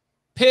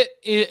Pitt,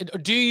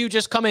 do you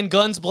just come in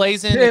guns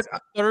blazing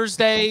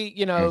Thursday,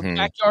 you know,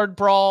 backyard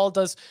brawl?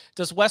 Does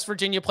West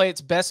Virginia play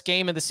its best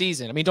game of the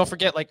season? I mean, don't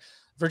forget, like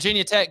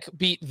Virginia Tech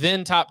beat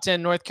then top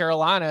 10 North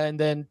Carolina and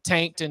then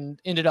tanked and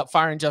ended up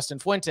firing Justin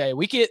Fuente.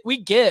 We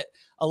get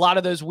a lot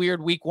of those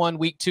weird week 1,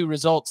 week 2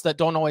 results that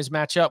don't always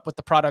match up with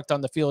the product on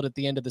the field at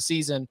the end of the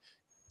season.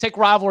 Take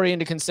rivalry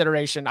into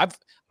consideration.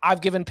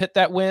 I've given Pitt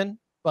that win,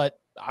 but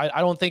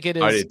I don't think it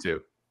is. I did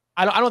too.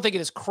 I don't think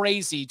it is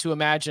crazy to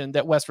imagine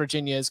that West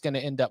Virginia is going to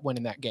end up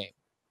winning that game.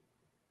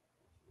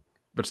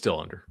 But still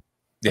under.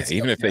 Yeah,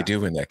 even if they do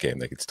win that game,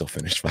 they could still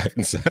finish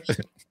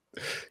 5-7.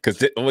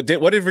 Because what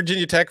did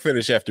Virginia Tech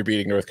finish after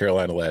beating North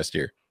Carolina last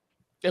year?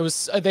 It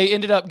was they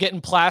ended up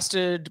getting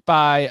plastered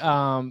by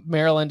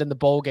Maryland in the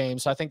bowl game,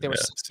 so I think they were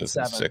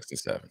 6-7.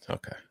 6-7.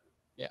 Okay.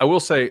 Yeah. I will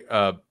say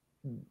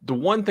the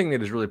one thing that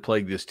has really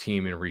plagued this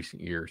team in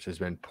recent years has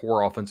been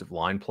poor offensive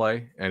line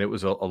play, and it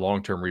was a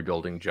long-term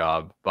rebuilding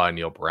job by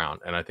Neil Brown.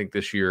 And I think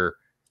this year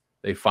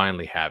they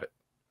finally have it,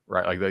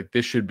 right? Like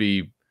this should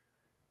be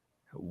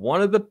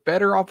one of the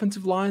better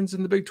offensive lines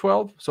in the Big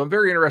 12. So I'm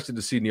very interested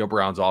to see Neil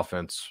Brown's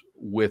offense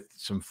with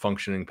some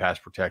functioning pass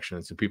protection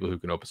and some people who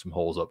can open some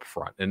holes up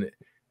front. And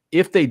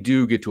if they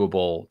do get to a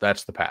bowl,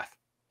 that's the path.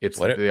 It's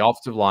the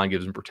offensive line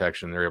gives them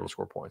protection. And they're able to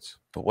score points.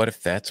 But what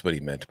if that's what he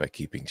meant by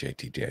keeping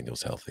JT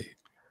Daniels healthy?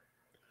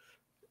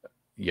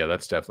 Yeah,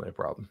 that's definitely a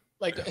problem.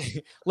 Like,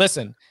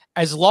 listen,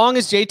 as long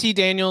as JT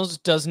Daniels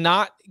does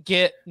not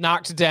get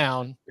knocked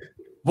down,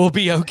 we'll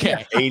be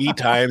okay. 80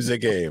 times a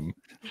game.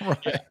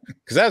 Right.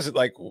 Because that was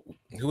like,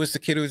 who was the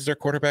kid who was their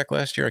quarterback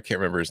last year? I can't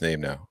remember his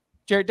name now.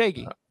 Jared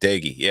Dagey.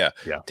 Dagey, yeah.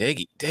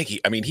 Dagey.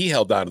 I mean, he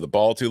held on to the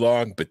ball too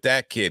long, but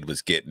that kid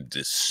was getting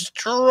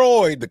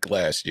destroyed the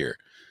last year.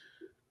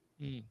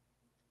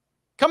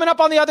 Coming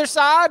up on the other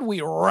side, we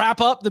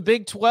wrap up the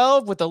Big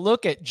 12 with a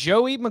look at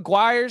Joey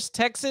McGuire's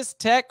Texas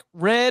Tech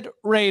Red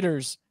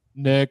Raiders.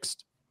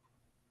 Next.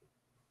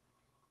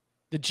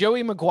 The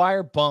Joey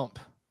McGuire bump.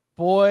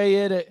 Boy,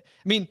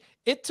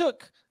 it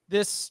took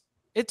this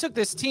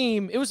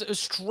team. It was a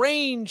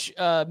strange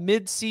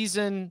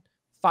mid-season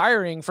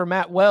firing for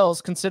Matt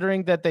Wells,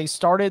 considering that they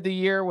started the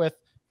year with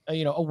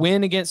a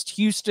win against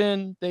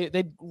Houston.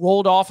 They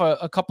rolled off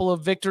a couple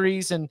of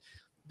victories, and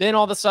then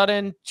all of a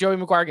sudden Joey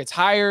McGuire gets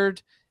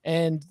hired,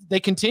 and they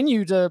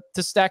continue to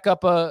stack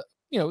up a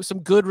some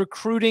good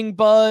recruiting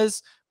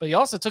buzz, but he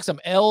also took some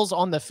L's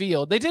on the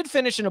field. They did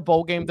finish in a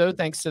bowl game, though,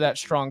 thanks to that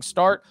strong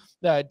start.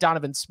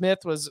 Donovan Smith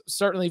was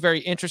certainly very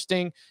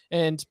interesting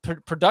and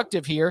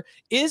productive here.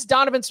 Is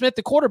Donovan Smith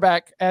the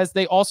quarterback, as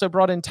they also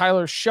brought in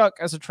Tyler Shuck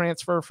as a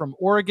transfer from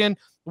Oregon?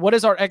 What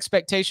is our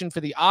expectation for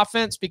the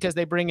offense? Because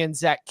they bring in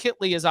Zach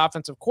Kittley as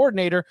offensive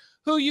coordinator,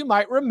 who you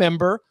might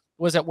remember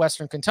was at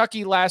Western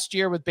Kentucky last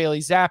year with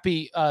Bailey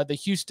Zappi. The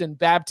Houston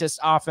Baptist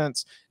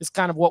offense is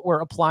kind of what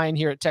we're applying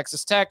here at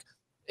Texas Tech.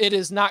 It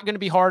is not going to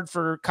be hard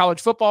for college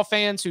football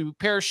fans who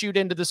parachute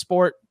into the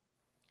sport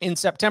in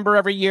September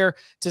every year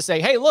to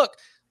say, hey, look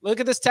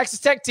at this Texas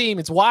Tech team.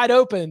 It's wide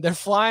open. They're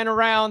flying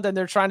around and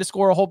they're trying to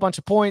score a whole bunch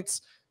of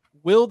points.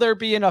 Will there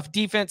be enough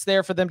defense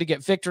there for them to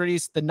get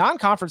victories? The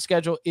non-conference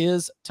schedule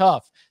is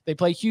tough. They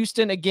play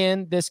Houston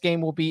again. This game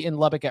will be in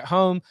Lubbock at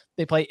home.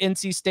 They play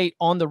NC State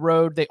on the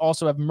road. They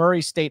also have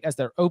Murray State as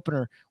their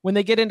opener. When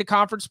they get into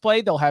conference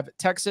play, they'll have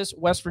Texas,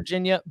 West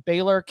Virginia,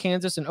 Baylor,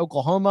 Kansas, and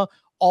Oklahoma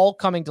all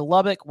coming to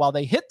Lubbock, while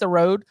they hit the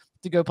road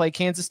to go play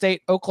Kansas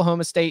State,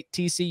 Oklahoma State,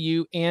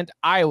 TCU, and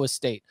Iowa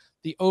State.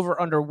 The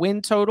over-under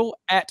win total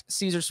at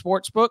Caesar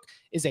Sportsbook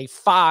is a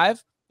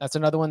 5. That's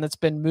another one that's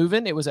been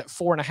moving. It was at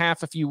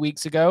 4.5 a few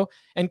weeks ago.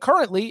 And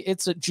currently,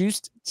 it's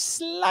juiced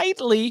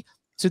slightly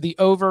to the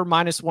over,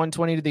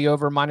 -120 to the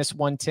over,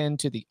 -110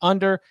 to the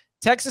under.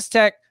 Texas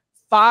Tech,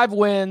 5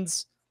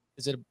 wins.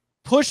 Is it a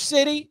push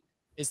city?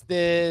 Is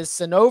this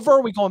an over?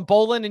 Are we going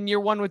bowling in year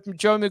 1 with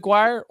Joe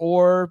McGuire?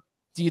 Or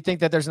do you think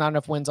that there's not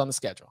enough wins on the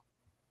schedule?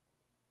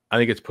 I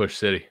think it's push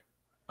city.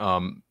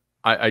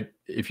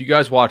 If you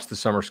guys watched the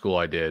summer school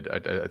I did,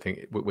 I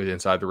think with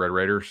Inside the Red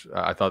Raiders,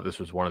 I thought this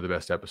was one of the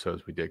best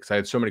episodes we did because I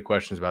had so many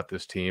questions about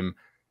this team,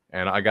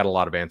 and I got a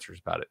lot of answers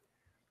about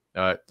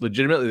it.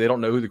 Legitimately, they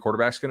don't know who the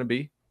quarterback's going to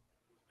be,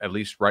 at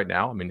least right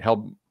now. I mean,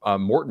 hell,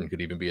 Morton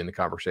could even be in the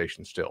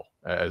conversation still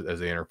as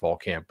they enter fall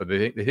camp, but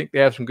they think they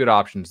have some good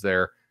options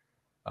there.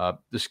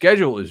 The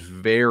schedule is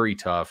very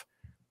tough.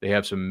 They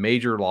have some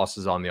major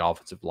losses on the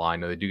offensive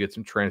line. Now, they do get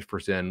some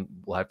transfers in.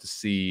 We'll have to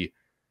see,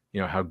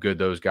 how good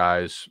those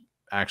guys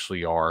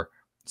actually are.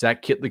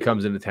 Zach Kittley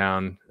comes into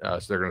town, so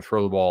they're going to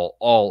throw the ball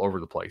all over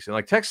the place. And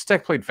like Texas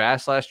Tech played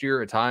fast last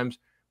year at times,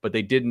 but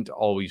they didn't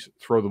always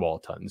throw the ball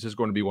a ton. This is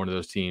going to be one of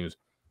those teams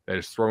that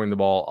is throwing the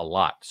ball a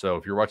lot. So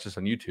if you're watching this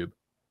on YouTube,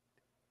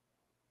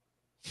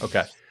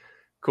 okay,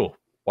 cool.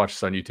 Watch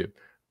this on YouTube.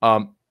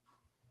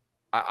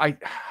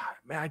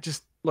 I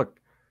just look.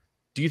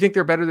 Do you think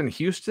they're better than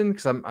Houston?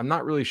 Because I'm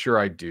not really sure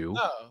I do.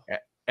 No.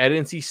 At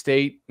NC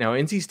State, now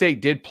NC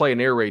State did play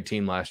an air raid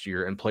team last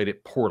year and played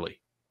it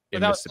poorly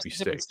in Mississippi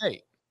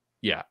State.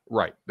 Yeah,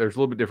 right. There's a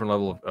little bit different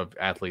level of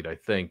athlete, I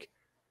think.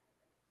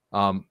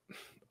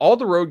 All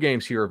the road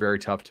games here are very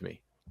tough to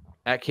me.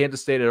 At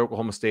Kansas State, at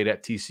Oklahoma State,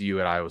 at TCU,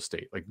 at Iowa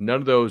State. Like none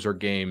of those are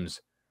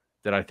games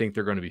that I think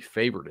they're going to be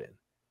favored in.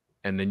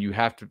 And then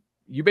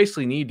you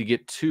basically need to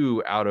get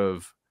 2 out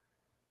of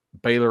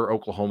Baylor,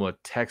 Oklahoma,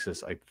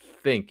 Texas, I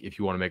think, if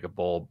you want to make a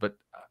bowl. But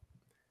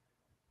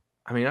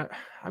I mean,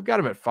 I've got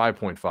them at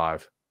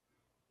 5.5.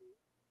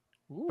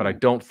 But I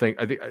think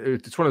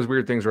it's one of those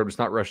weird things where I'm just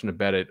not rushing to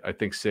bet it. I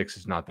think 6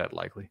 is not that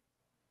likely.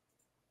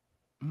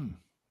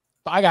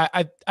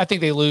 I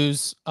think they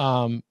lose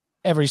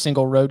every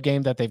single road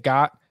game that they've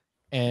got,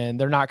 and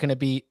they're not going to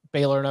beat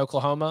Baylor and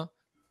Oklahoma.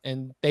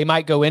 And they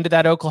might go into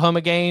that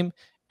Oklahoma game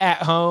at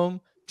home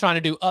trying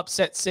to do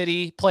upset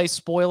city, play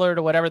spoiler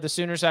to whatever the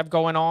Sooners have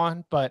going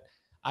on. But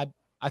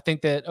I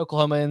think that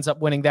Oklahoma ends up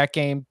winning that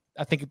game.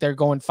 I think they're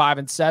going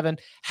 5-7.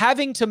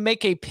 Having to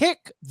make a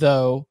pick,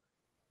 though,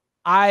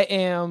 I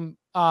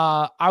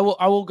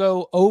will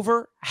go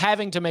over.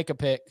 Having to make a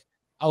pick,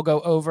 I'll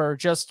go over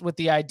just with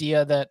the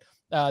idea that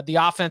the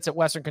offense at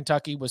Western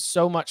Kentucky was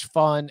so much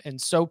fun and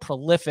so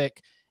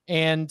prolific.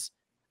 And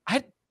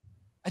I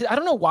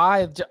don't know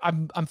why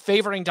I'm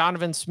favoring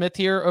Donovan Smith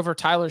here over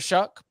Tyler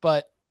Shuck,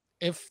 but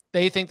if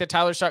they think that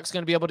Tyler Shuck's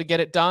going to be able to get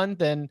it done,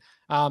 then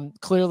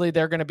clearly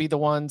they're going to be the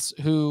ones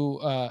who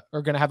are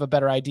going to have a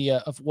better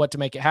idea of what to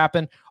make it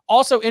happen.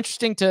 Also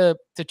interesting to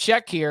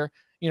check here,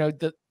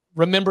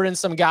 remembering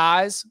some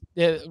guys,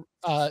 a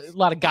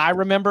lot of guy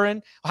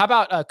remembering. How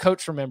about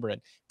coach remembering?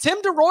 Tim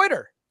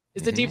DeRuyter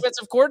is the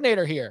defensive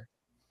coordinator here.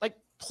 Like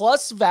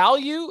plus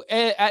value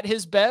at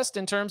his best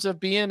in terms of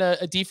being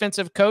a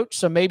defensive coach.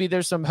 So maybe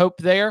there's some hope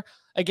there.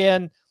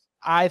 Again,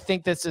 I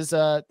think this is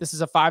a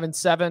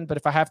 5-7, but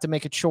if I have to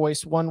make a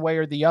choice one way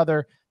or the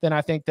other, then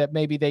I think that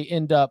maybe they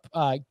end up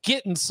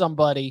getting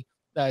somebody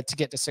to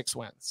get to 6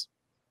 wins.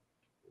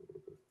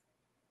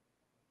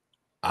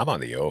 I'm on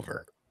the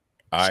over.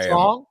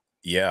 Strong?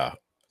 Yeah.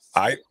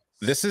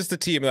 This is the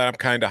team that I'm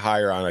kind of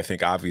higher on, I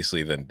think,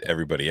 obviously, than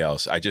everybody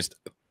else.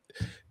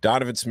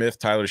 Donovan Smith,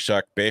 Tyler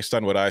Shuck, based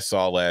on what I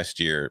saw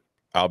last year,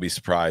 I'll be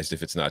surprised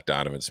if it's not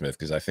Donovan Smith,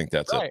 because I think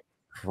that's a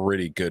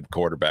pretty good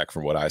quarterback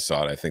from what I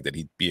saw. And I think that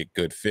he'd be a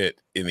good fit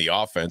in the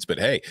offense. But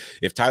hey,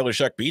 if Tyler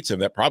Shuck beats him,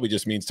 that probably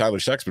just means Tyler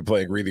Shuck's been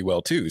playing really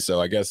well too.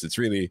 So I guess it's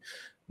really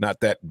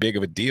not that big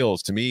of a deal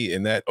to me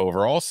in that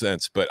overall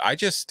sense. But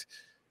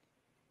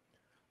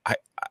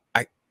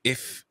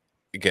if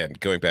again,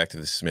 going back to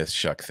the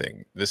Smith-Shuck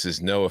thing, this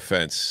is no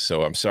offense,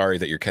 so I'm sorry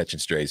that you're catching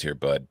strays here,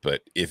 bud,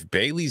 but if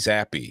Bailey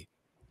Zappi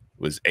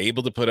was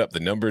able to put up the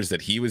numbers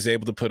that he was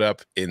able to put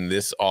up in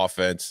this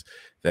offense,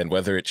 then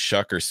whether it's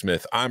Shuck or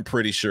Smith, I'm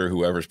pretty sure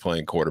whoever's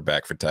playing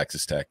quarterback for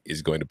Texas Tech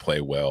is going to play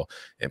well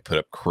and put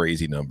up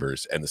crazy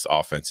numbers, and this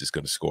offense is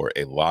going to score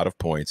a lot of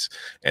points,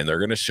 and they're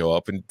going to show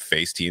up and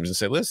face teams and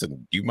say,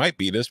 listen, you might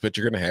beat us, but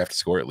you're going to have to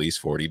score at least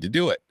 40 to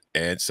do it.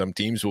 And some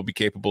teams will be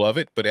capable of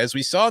it. But as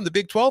we saw in the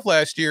Big 12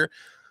 last year,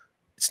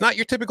 it's not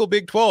your typical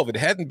Big 12. It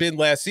hadn't been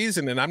last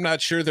season, and I'm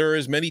not sure there are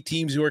as many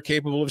teams who are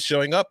capable of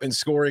showing up and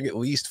scoring at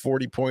least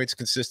 40 points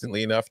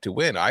consistently enough to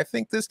win. I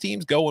think this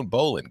team's going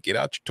bowling. Get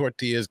out your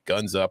tortillas,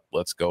 guns up.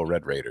 Let's go,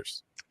 Red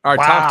Raiders. All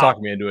right, Tom's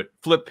talking me into it.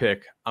 Flip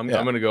pick. I'm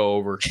going to go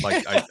over.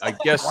 Like I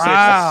guess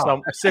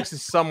six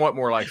is somewhat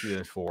more likely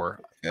than 4,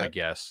 I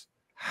guess.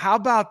 How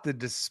about the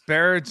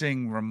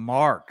disparaging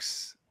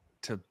remarks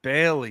to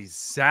Bailey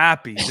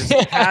Zappi, just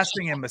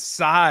passing him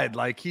aside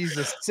like he's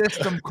a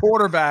system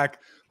quarterback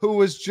who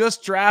was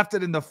just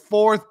drafted in the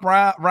 4th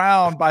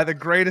round by the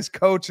greatest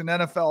coach in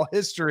NFL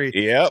history,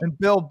 and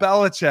Bill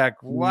Belichick.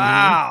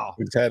 Wow.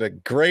 He's had a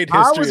great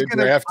history of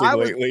drafting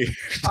lately.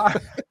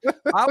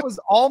 I was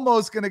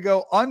almost going to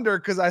go under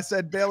because I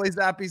said Bailey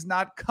Zappi's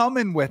not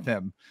coming with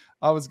him.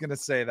 I was going to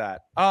say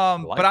that.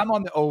 But I'm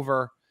on the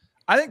over.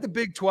 I think the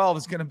Big 12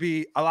 is going to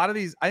be a lot of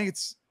these. I think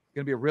it's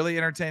going to be a really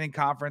entertaining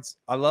conference.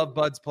 I love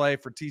Bud's play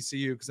for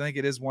TCU because I think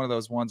it is one of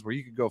those ones where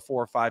you could go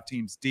 4 or 5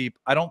 teams deep.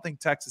 I don't think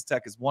Texas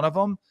Tech is one of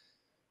them,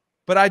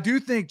 but I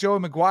do think Joey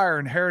McGuire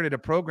inherited a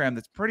program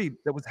that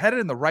was headed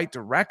in the right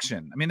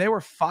direction. I mean, they were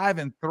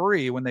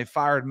 5-3 when they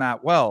fired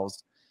Matt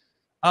Wells.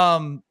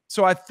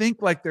 So I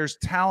think like there's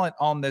talent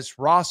on this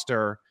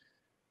roster.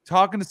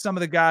 Talking to some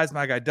of the guys,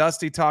 my guy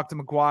Dusty talked to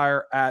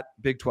McGuire at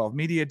Big 12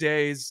 Media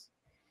Days,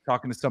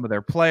 talking to some of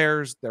their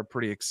players. They're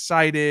pretty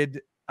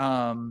excited.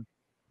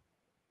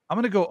 I'm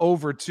going to go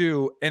over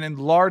 2, and in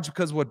large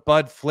because what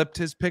Bud flipped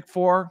his pick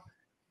for,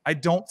 I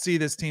don't see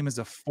this team as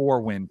a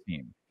 4-win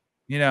team.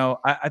 You know,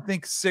 I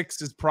think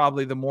 6 is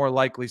probably the more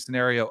likely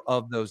scenario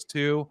of those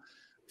 2.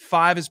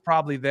 5 is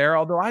probably there,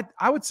 although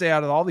I would say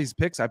out of all these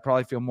picks, I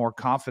probably feel more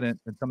confident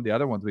than some of the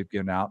other ones we've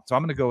given out. So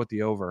I'm going to go with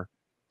the over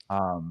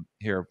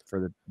here for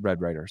the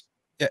Red Raiders.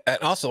 Yeah, and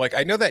also, like,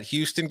 I know that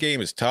Houston game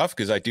is tough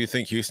because I do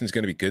think Houston's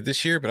going to be good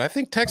this year, but I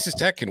think Texas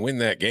Tech can win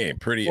that game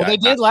pretty. Well, they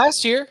did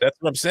last year. That's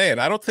what I'm saying.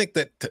 I don't think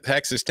that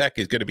Texas Tech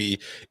is going to be,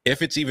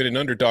 if it's even an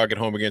underdog at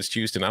home against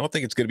Houston, I don't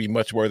think it's going to be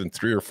much more than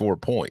 3 or 4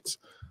 points.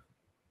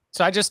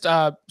 So I just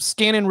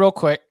scanning real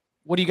quick.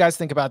 What do you guys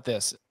think about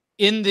this?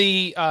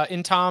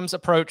 In Tom's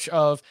approach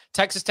of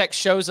Texas Tech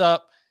shows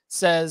up,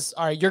 says,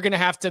 all right, you're going to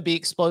have to be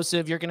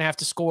explosive. You're going to have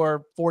to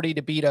score 40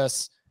 to beat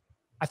us.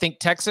 I think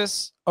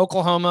Texas,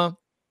 Oklahoma,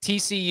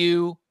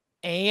 TCU,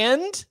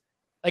 and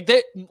like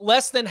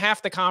less than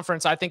half the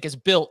conference, I think, is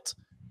built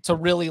to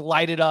really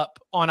light it up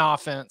on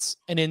offense.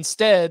 And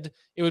instead,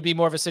 it would be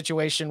more of a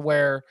situation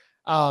where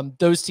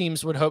those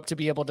teams would hope to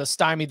be able to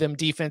stymie them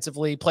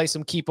defensively, play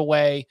some keep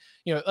away.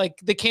 You know, like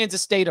the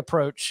Kansas State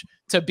approach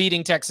to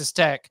beating Texas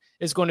Tech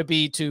is going to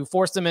be to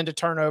force them into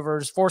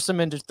turnovers, force them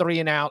into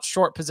 3-and-out,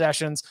 short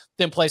possessions,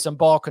 then play some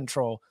ball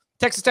control.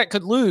 Texas Tech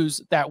could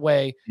lose that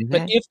way,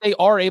 but if they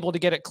are able to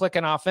get it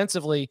clicking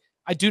offensively,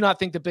 I do not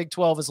think the Big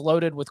 12 is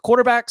loaded with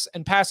quarterbacks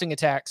and passing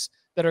attacks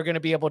that are going to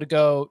be able to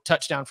go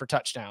touchdown for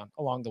touchdown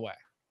along the way.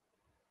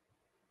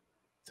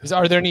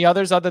 Are there any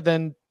others other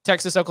than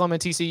Texas, Oklahoma,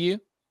 and TCU?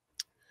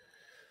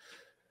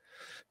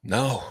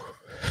 No,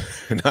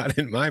 not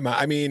in my mind.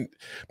 I mean,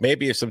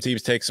 maybe if some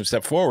teams take some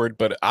step forward,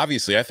 but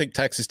obviously I think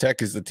Texas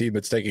Tech is the team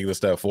that's taking the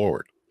step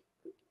forward.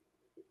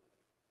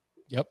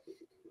 Yep.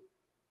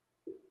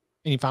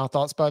 Any final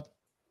thoughts, Bud?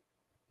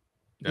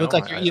 You look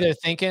like you're either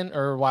thinking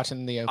or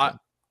watching the Open.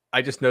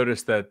 I just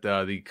noticed that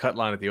the cut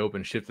line at the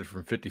Open shifted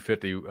from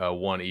 50-50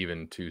 1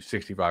 even to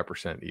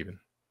 65% even.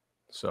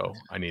 So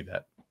I need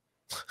that.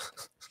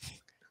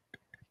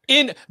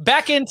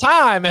 Back in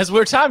time as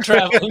we're time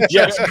traveling.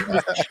 Yes.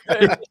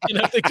 You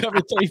know, the Cover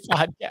 3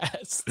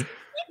 podcast.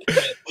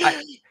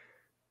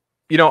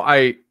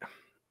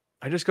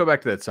 I just go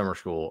back to that summer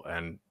school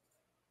and,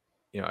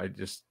 you know,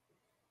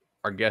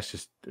 our guest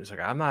just is like,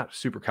 I'm not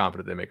super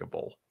confident they make a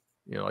bowl.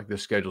 You know, like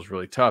this schedule's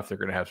really tough. They're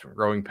going to have some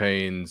growing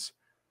pains.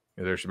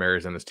 You know, there's some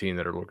areas on this team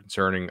that are a little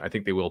concerning. I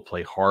think they will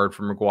play hard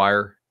for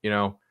McGuire. You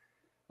know,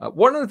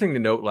 one other thing to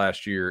note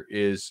last year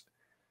is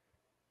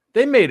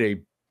they made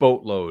a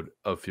boatload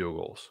of field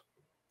goals.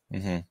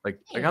 Like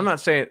I'm not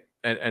saying,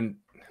 and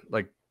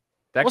like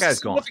that What's guy's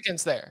the gone.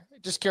 significance there?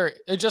 Just curious.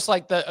 It's just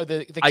like the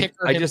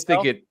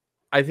kicker.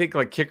 I think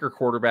like kicker,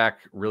 quarterback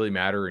really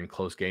matter in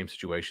close game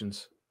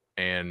situations,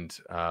 and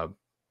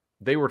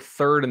they were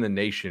 3rd in the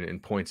nation in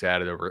points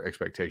added over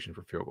expectation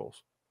for field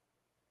goals.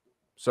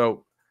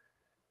 So,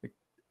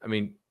 I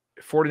mean,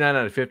 49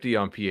 out of 50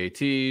 on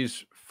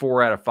PATs,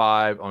 4 out of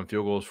 5 on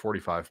field goals,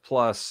 45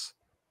 plus.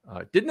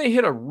 Didn't they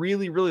hit a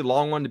really, really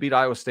long one to beat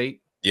Iowa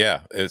State?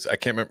 Yeah, I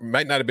can't remember. It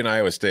might not have been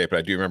Iowa State, but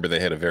I do remember they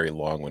hit a very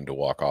long one to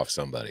walk off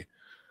somebody.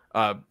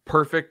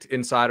 Perfect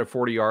inside of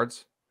 40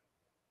 yards.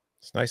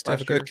 It's nice to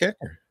have a good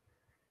kicker.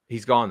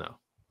 He's gone though.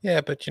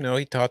 Yeah, but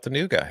he taught the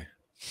new guy.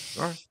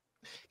 All right.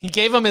 He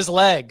gave him his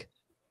leg.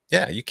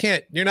 Yeah,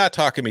 you're not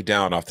talking me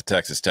down off the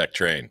Texas Tech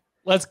train.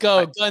 Let's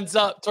go. Guns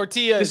up.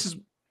 Tortillas. This is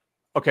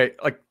okay.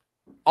 Like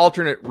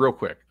alternate real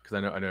quick. Cause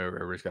I know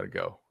everybody's got to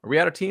go. Are we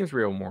out of teams?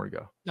 We have more to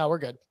go. No, we're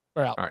good.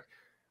 We're out. All right.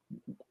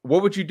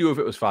 What would you do if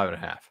it was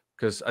 5.5?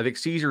 Because I think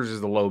Caesars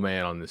is the low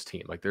man on this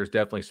team. Like there's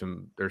definitely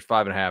there's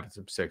 5.5 and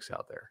some 6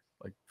 out there.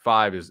 Like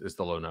 5 is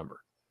the low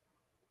number.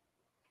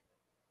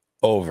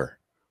 Over.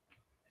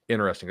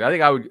 Interesting. I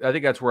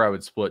think that's where I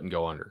would split and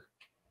go under.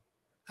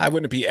 I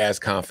wouldn't be as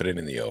confident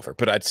in the over,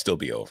 but I'd still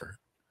be over.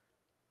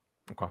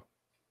 Okay.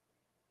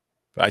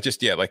 I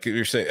just, like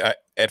you're saying,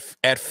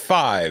 at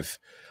 5,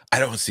 I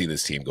don't see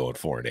this team going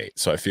 4-8.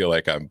 So I feel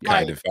like I'm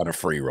kind of on a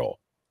free roll.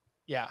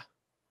 Yeah.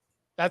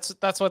 That's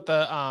what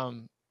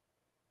the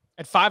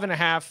at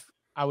 5.5,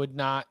 I would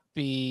not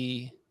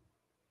be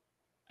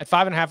at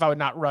 5.5, I would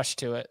not rush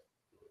to it.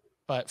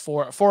 But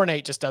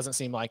 4-8 just doesn't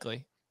seem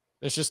likely.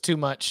 There's just too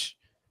much.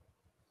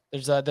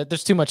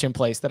 There's too much in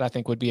place that I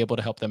think would be able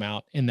to help them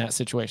out in that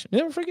situation.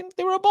 They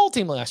were a bowl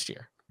team last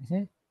year. Mm-hmm.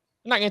 They're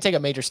not going to take a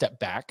major step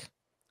back.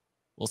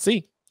 We'll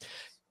see.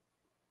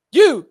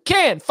 You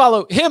can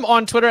follow him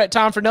on Twitter at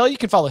Tom Fernell. You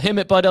can follow him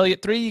at Bud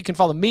Elliott 3. You can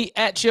follow me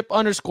at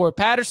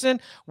Chip_Patterson.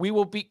 We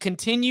will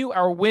continue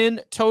our win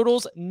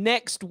totals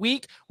next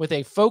week with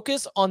a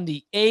focus on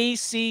the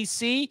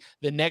ACC.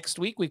 The next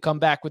week we come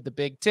back with the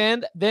Big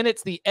Ten. Then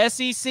it's the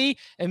SEC,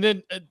 and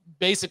then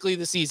basically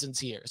the season's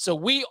here. So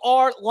we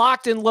are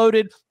locked and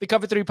loaded. The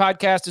Cover 3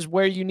 podcast is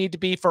where you need to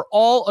be for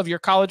all of your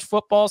college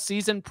football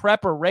season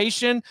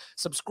preparation.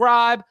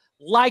 Subscribe,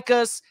 like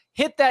us,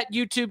 hit that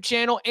YouTube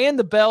channel and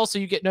the bell so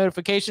you get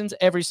notifications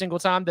every single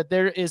time that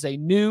there is a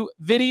new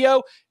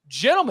video.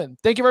 Gentlemen,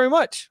 thank you very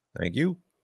much. Thank you.